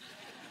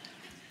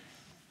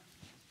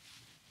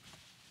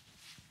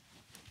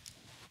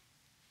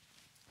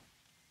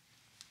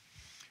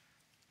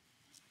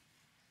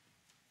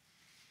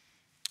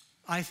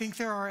 I think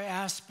there are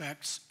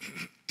aspects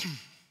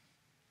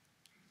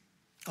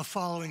of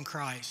following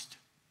Christ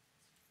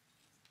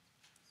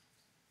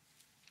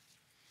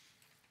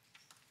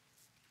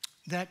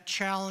that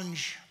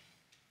challenge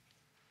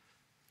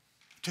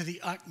to the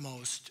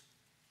utmost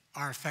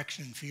our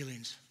affection and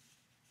feelings.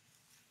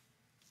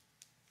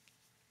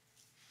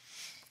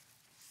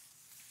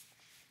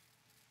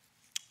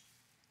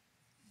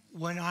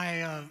 When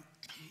I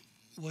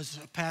was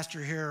a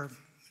pastor here,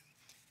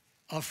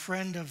 a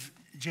friend of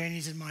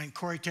Janie's and mine,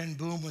 Corrie Ten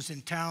Boom, was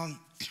in town,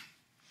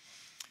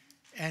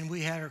 and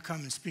we had her come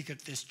and speak at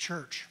this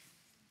church.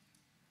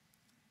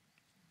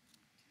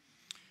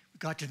 We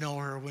got to know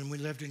her when we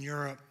lived in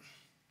Europe,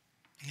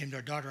 named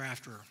our daughter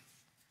after her.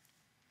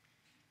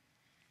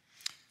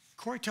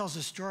 Corrie tells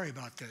a story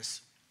about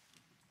this.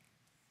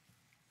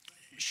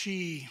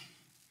 She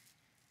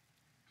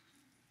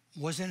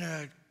was in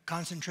a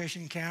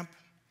concentration camp,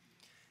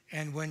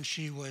 and when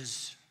she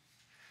was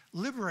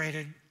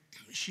liberated,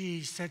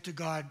 she said to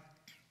God,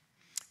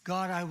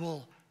 God, I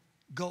will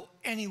go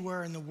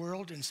anywhere in the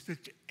world and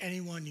speak to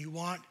anyone you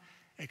want,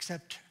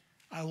 except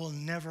I will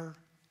never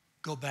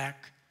go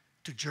back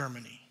to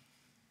Germany.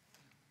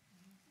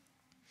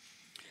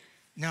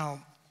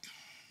 Now,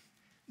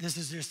 this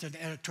is just an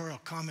editorial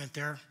comment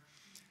there.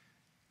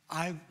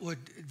 I would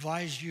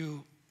advise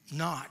you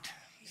not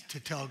to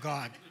tell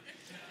God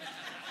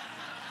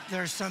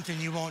there's something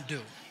you won't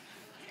do.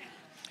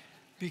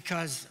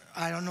 Because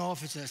I don't know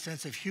if it's a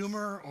sense of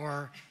humor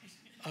or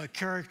a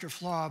character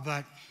flaw,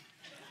 but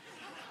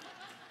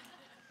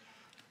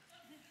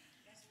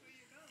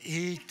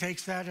he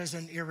takes that as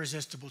an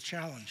irresistible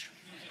challenge.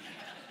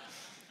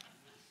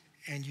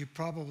 And you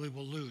probably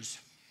will lose.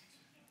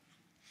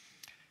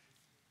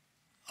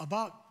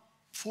 About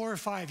 4 or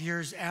 5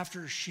 years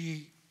after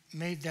she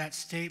made that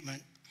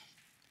statement,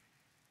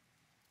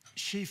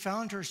 she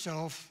found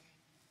herself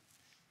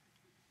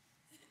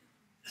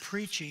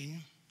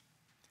preaching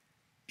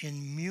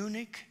in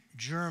Munich,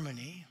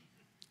 Germany,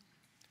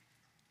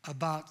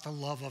 about the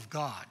love of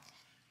God.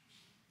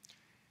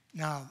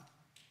 Now,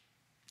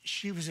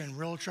 she was in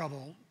real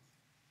trouble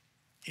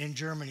in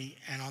Germany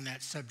and on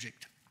that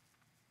subject.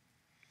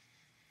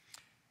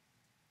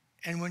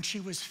 And when she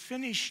was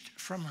finished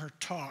from her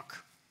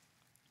talk,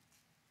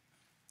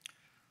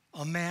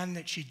 a man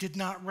that she did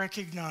not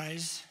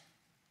recognize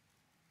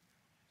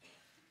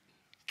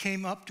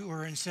came up to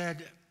her and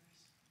said,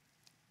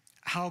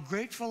 "How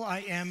grateful I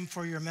am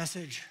for your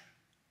message,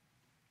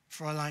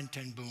 Fräulein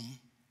Ten Boom,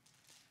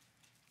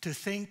 to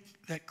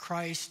think that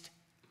Christ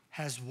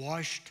has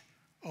washed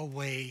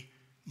away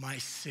my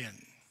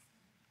sin."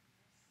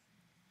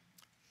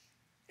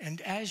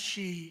 And as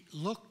she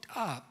looked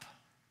up,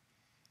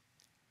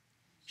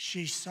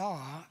 she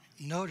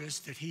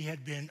noticed that he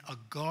had been a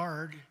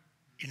guard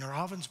in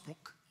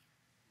Ravensbrück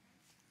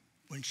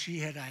when she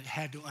had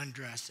had to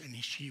undress, and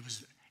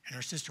and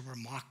her sister were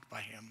mocked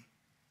by him.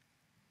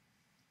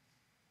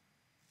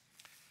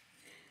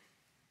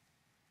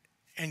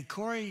 And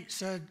Corrie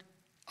said,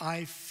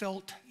 I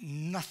felt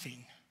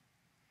nothing,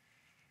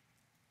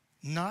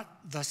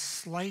 not the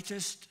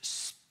slightest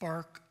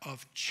spark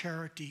of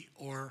charity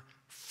or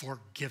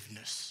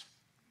forgiveness.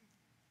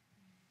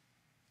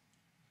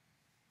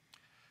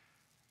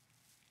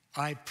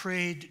 I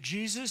prayed,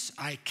 Jesus,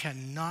 I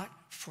cannot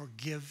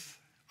forgive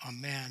a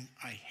man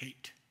I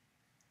hate.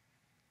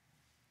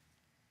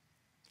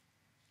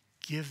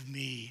 Give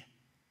me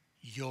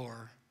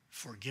your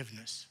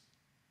forgiveness.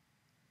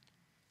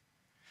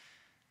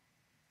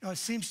 Now, it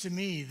seems to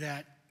me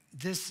that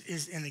this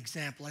is an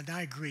example, and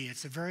I agree,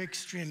 it's a very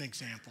extreme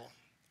example.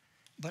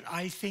 But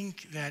I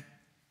think that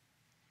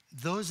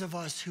those of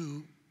us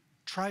who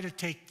try to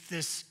take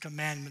this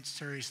commandment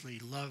seriously,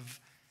 love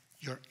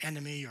your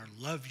enemy or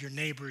love your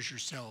neighbors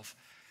yourself,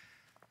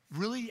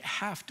 really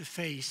have to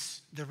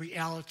face the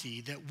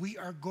reality that we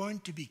are going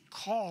to be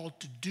called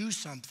to do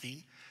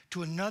something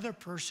to another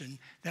person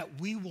that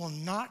we will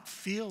not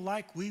feel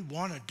like we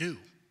want to do.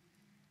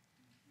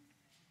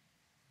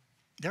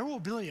 There will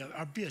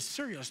be a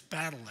serious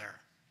battle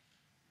there.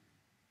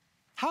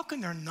 How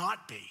can there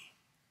not be?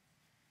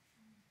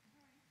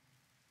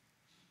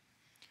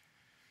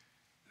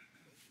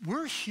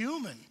 We're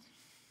human.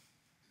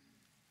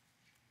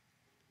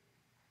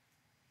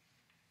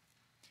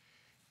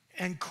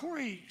 And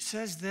Corey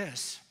says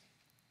this,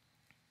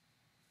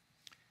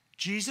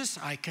 Jesus,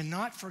 I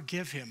cannot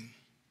forgive him.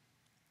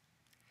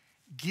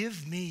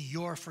 Give me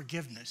your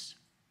forgiveness.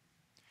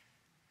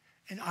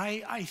 And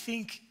I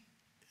think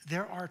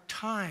there are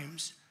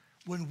times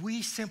when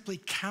we simply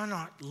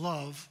cannot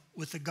love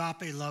with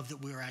agape love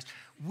that we are asked.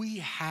 We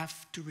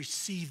have to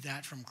receive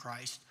that from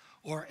Christ,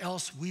 or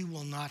else we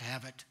will not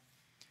have it.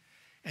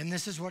 And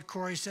this is what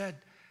Corey said.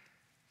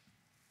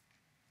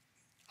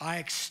 I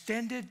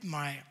extended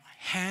my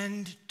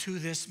hand to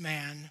this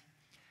man,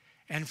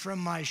 and from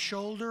my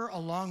shoulder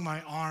along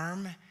my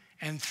arm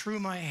and through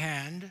my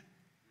hand,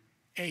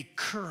 a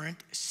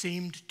current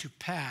seemed to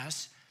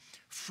pass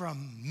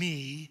from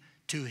me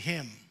to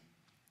him,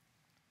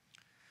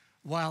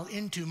 while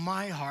into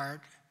my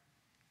heart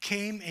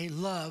came a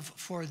love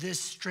for this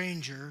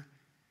stranger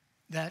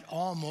that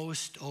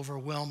almost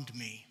overwhelmed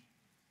me.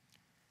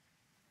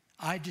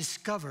 I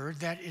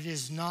discovered that it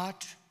is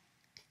not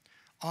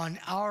on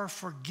our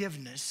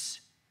forgiveness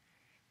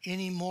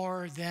any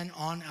more than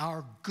on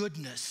our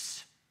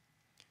goodness.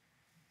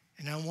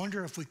 And I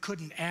wonder if we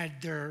couldn't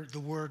add there the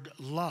word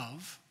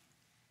love,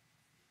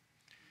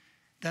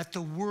 that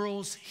the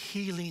world's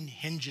healing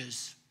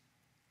hinges,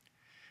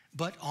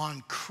 but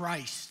on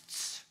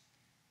Christ's.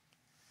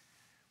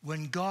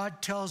 When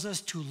God tells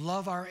us to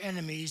love our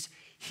enemies,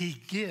 he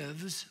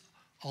gives,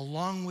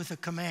 along with a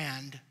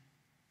command,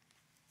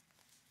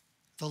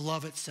 the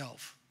love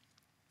itself.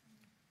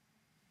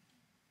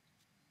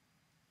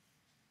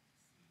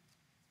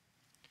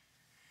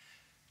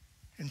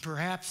 And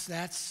perhaps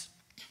that's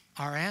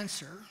our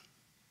answer,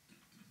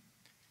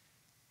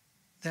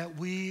 that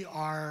we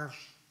are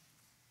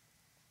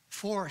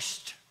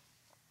forced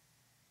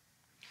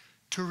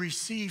to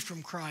receive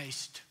from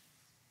Christ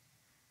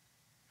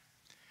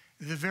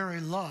the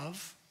very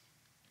love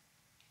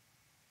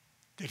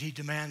that he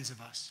demands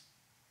of us.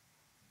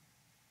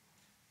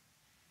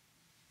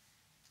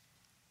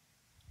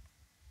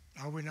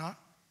 Are we not?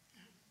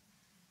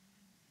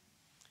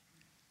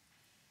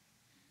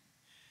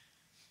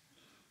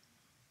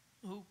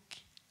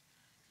 Okay.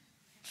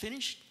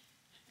 Finished?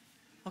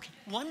 Okay.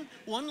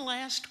 One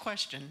last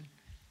question.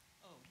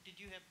 Oh,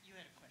 you had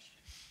a question?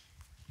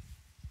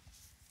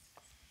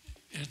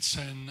 It's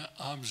an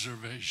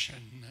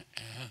observation,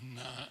 and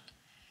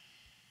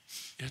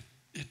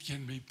it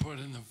can be put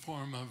in the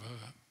form of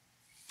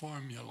a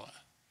formula.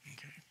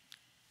 Okay.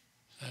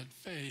 That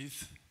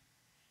faith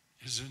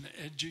is an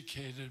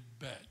educated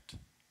bet.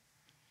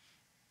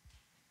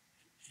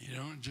 You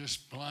don't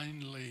just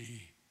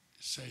blindly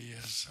say,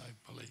 yes,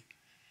 I believe.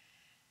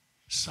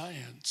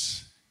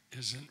 Science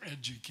is an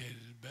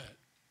educated bet.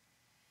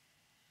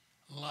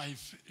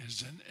 Life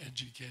is an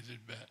educated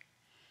bet.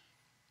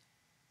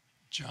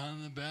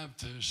 John the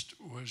Baptist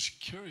was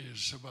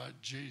curious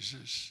about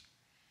Jesus,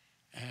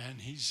 and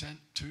he sent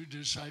 2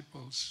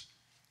 disciples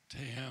to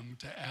him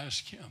to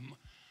ask him,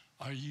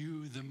 are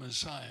you the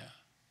Messiah?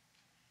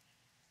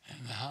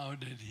 And how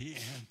did he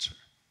answer?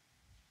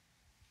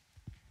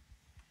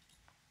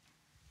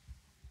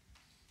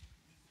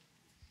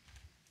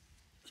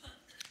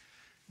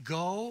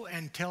 Go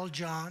and tell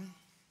John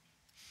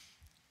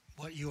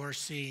what you are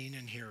seeing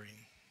and hearing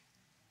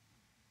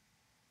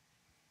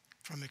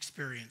from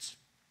experience.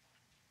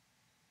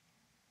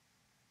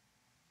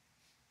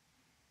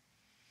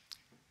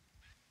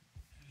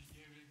 And he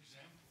gave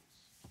examples.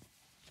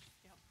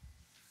 Yep.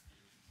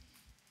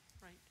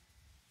 Right.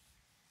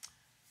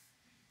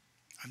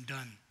 I'm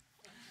done.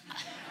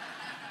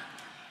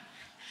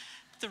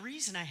 The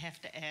reason I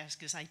have to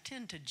ask is I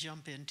tend to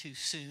jump in too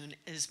soon,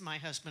 as my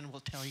husband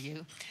will tell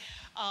you.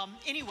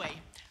 Anyway,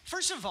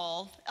 first of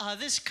all,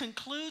 this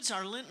concludes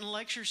our Lenten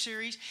lecture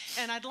series,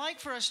 and I'd like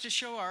for us to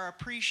show our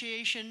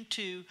appreciation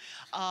to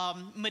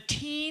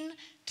Mateen,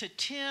 to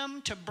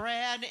Tim, to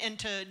Brad, and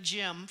to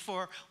Jim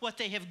for what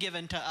they have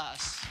given to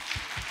us.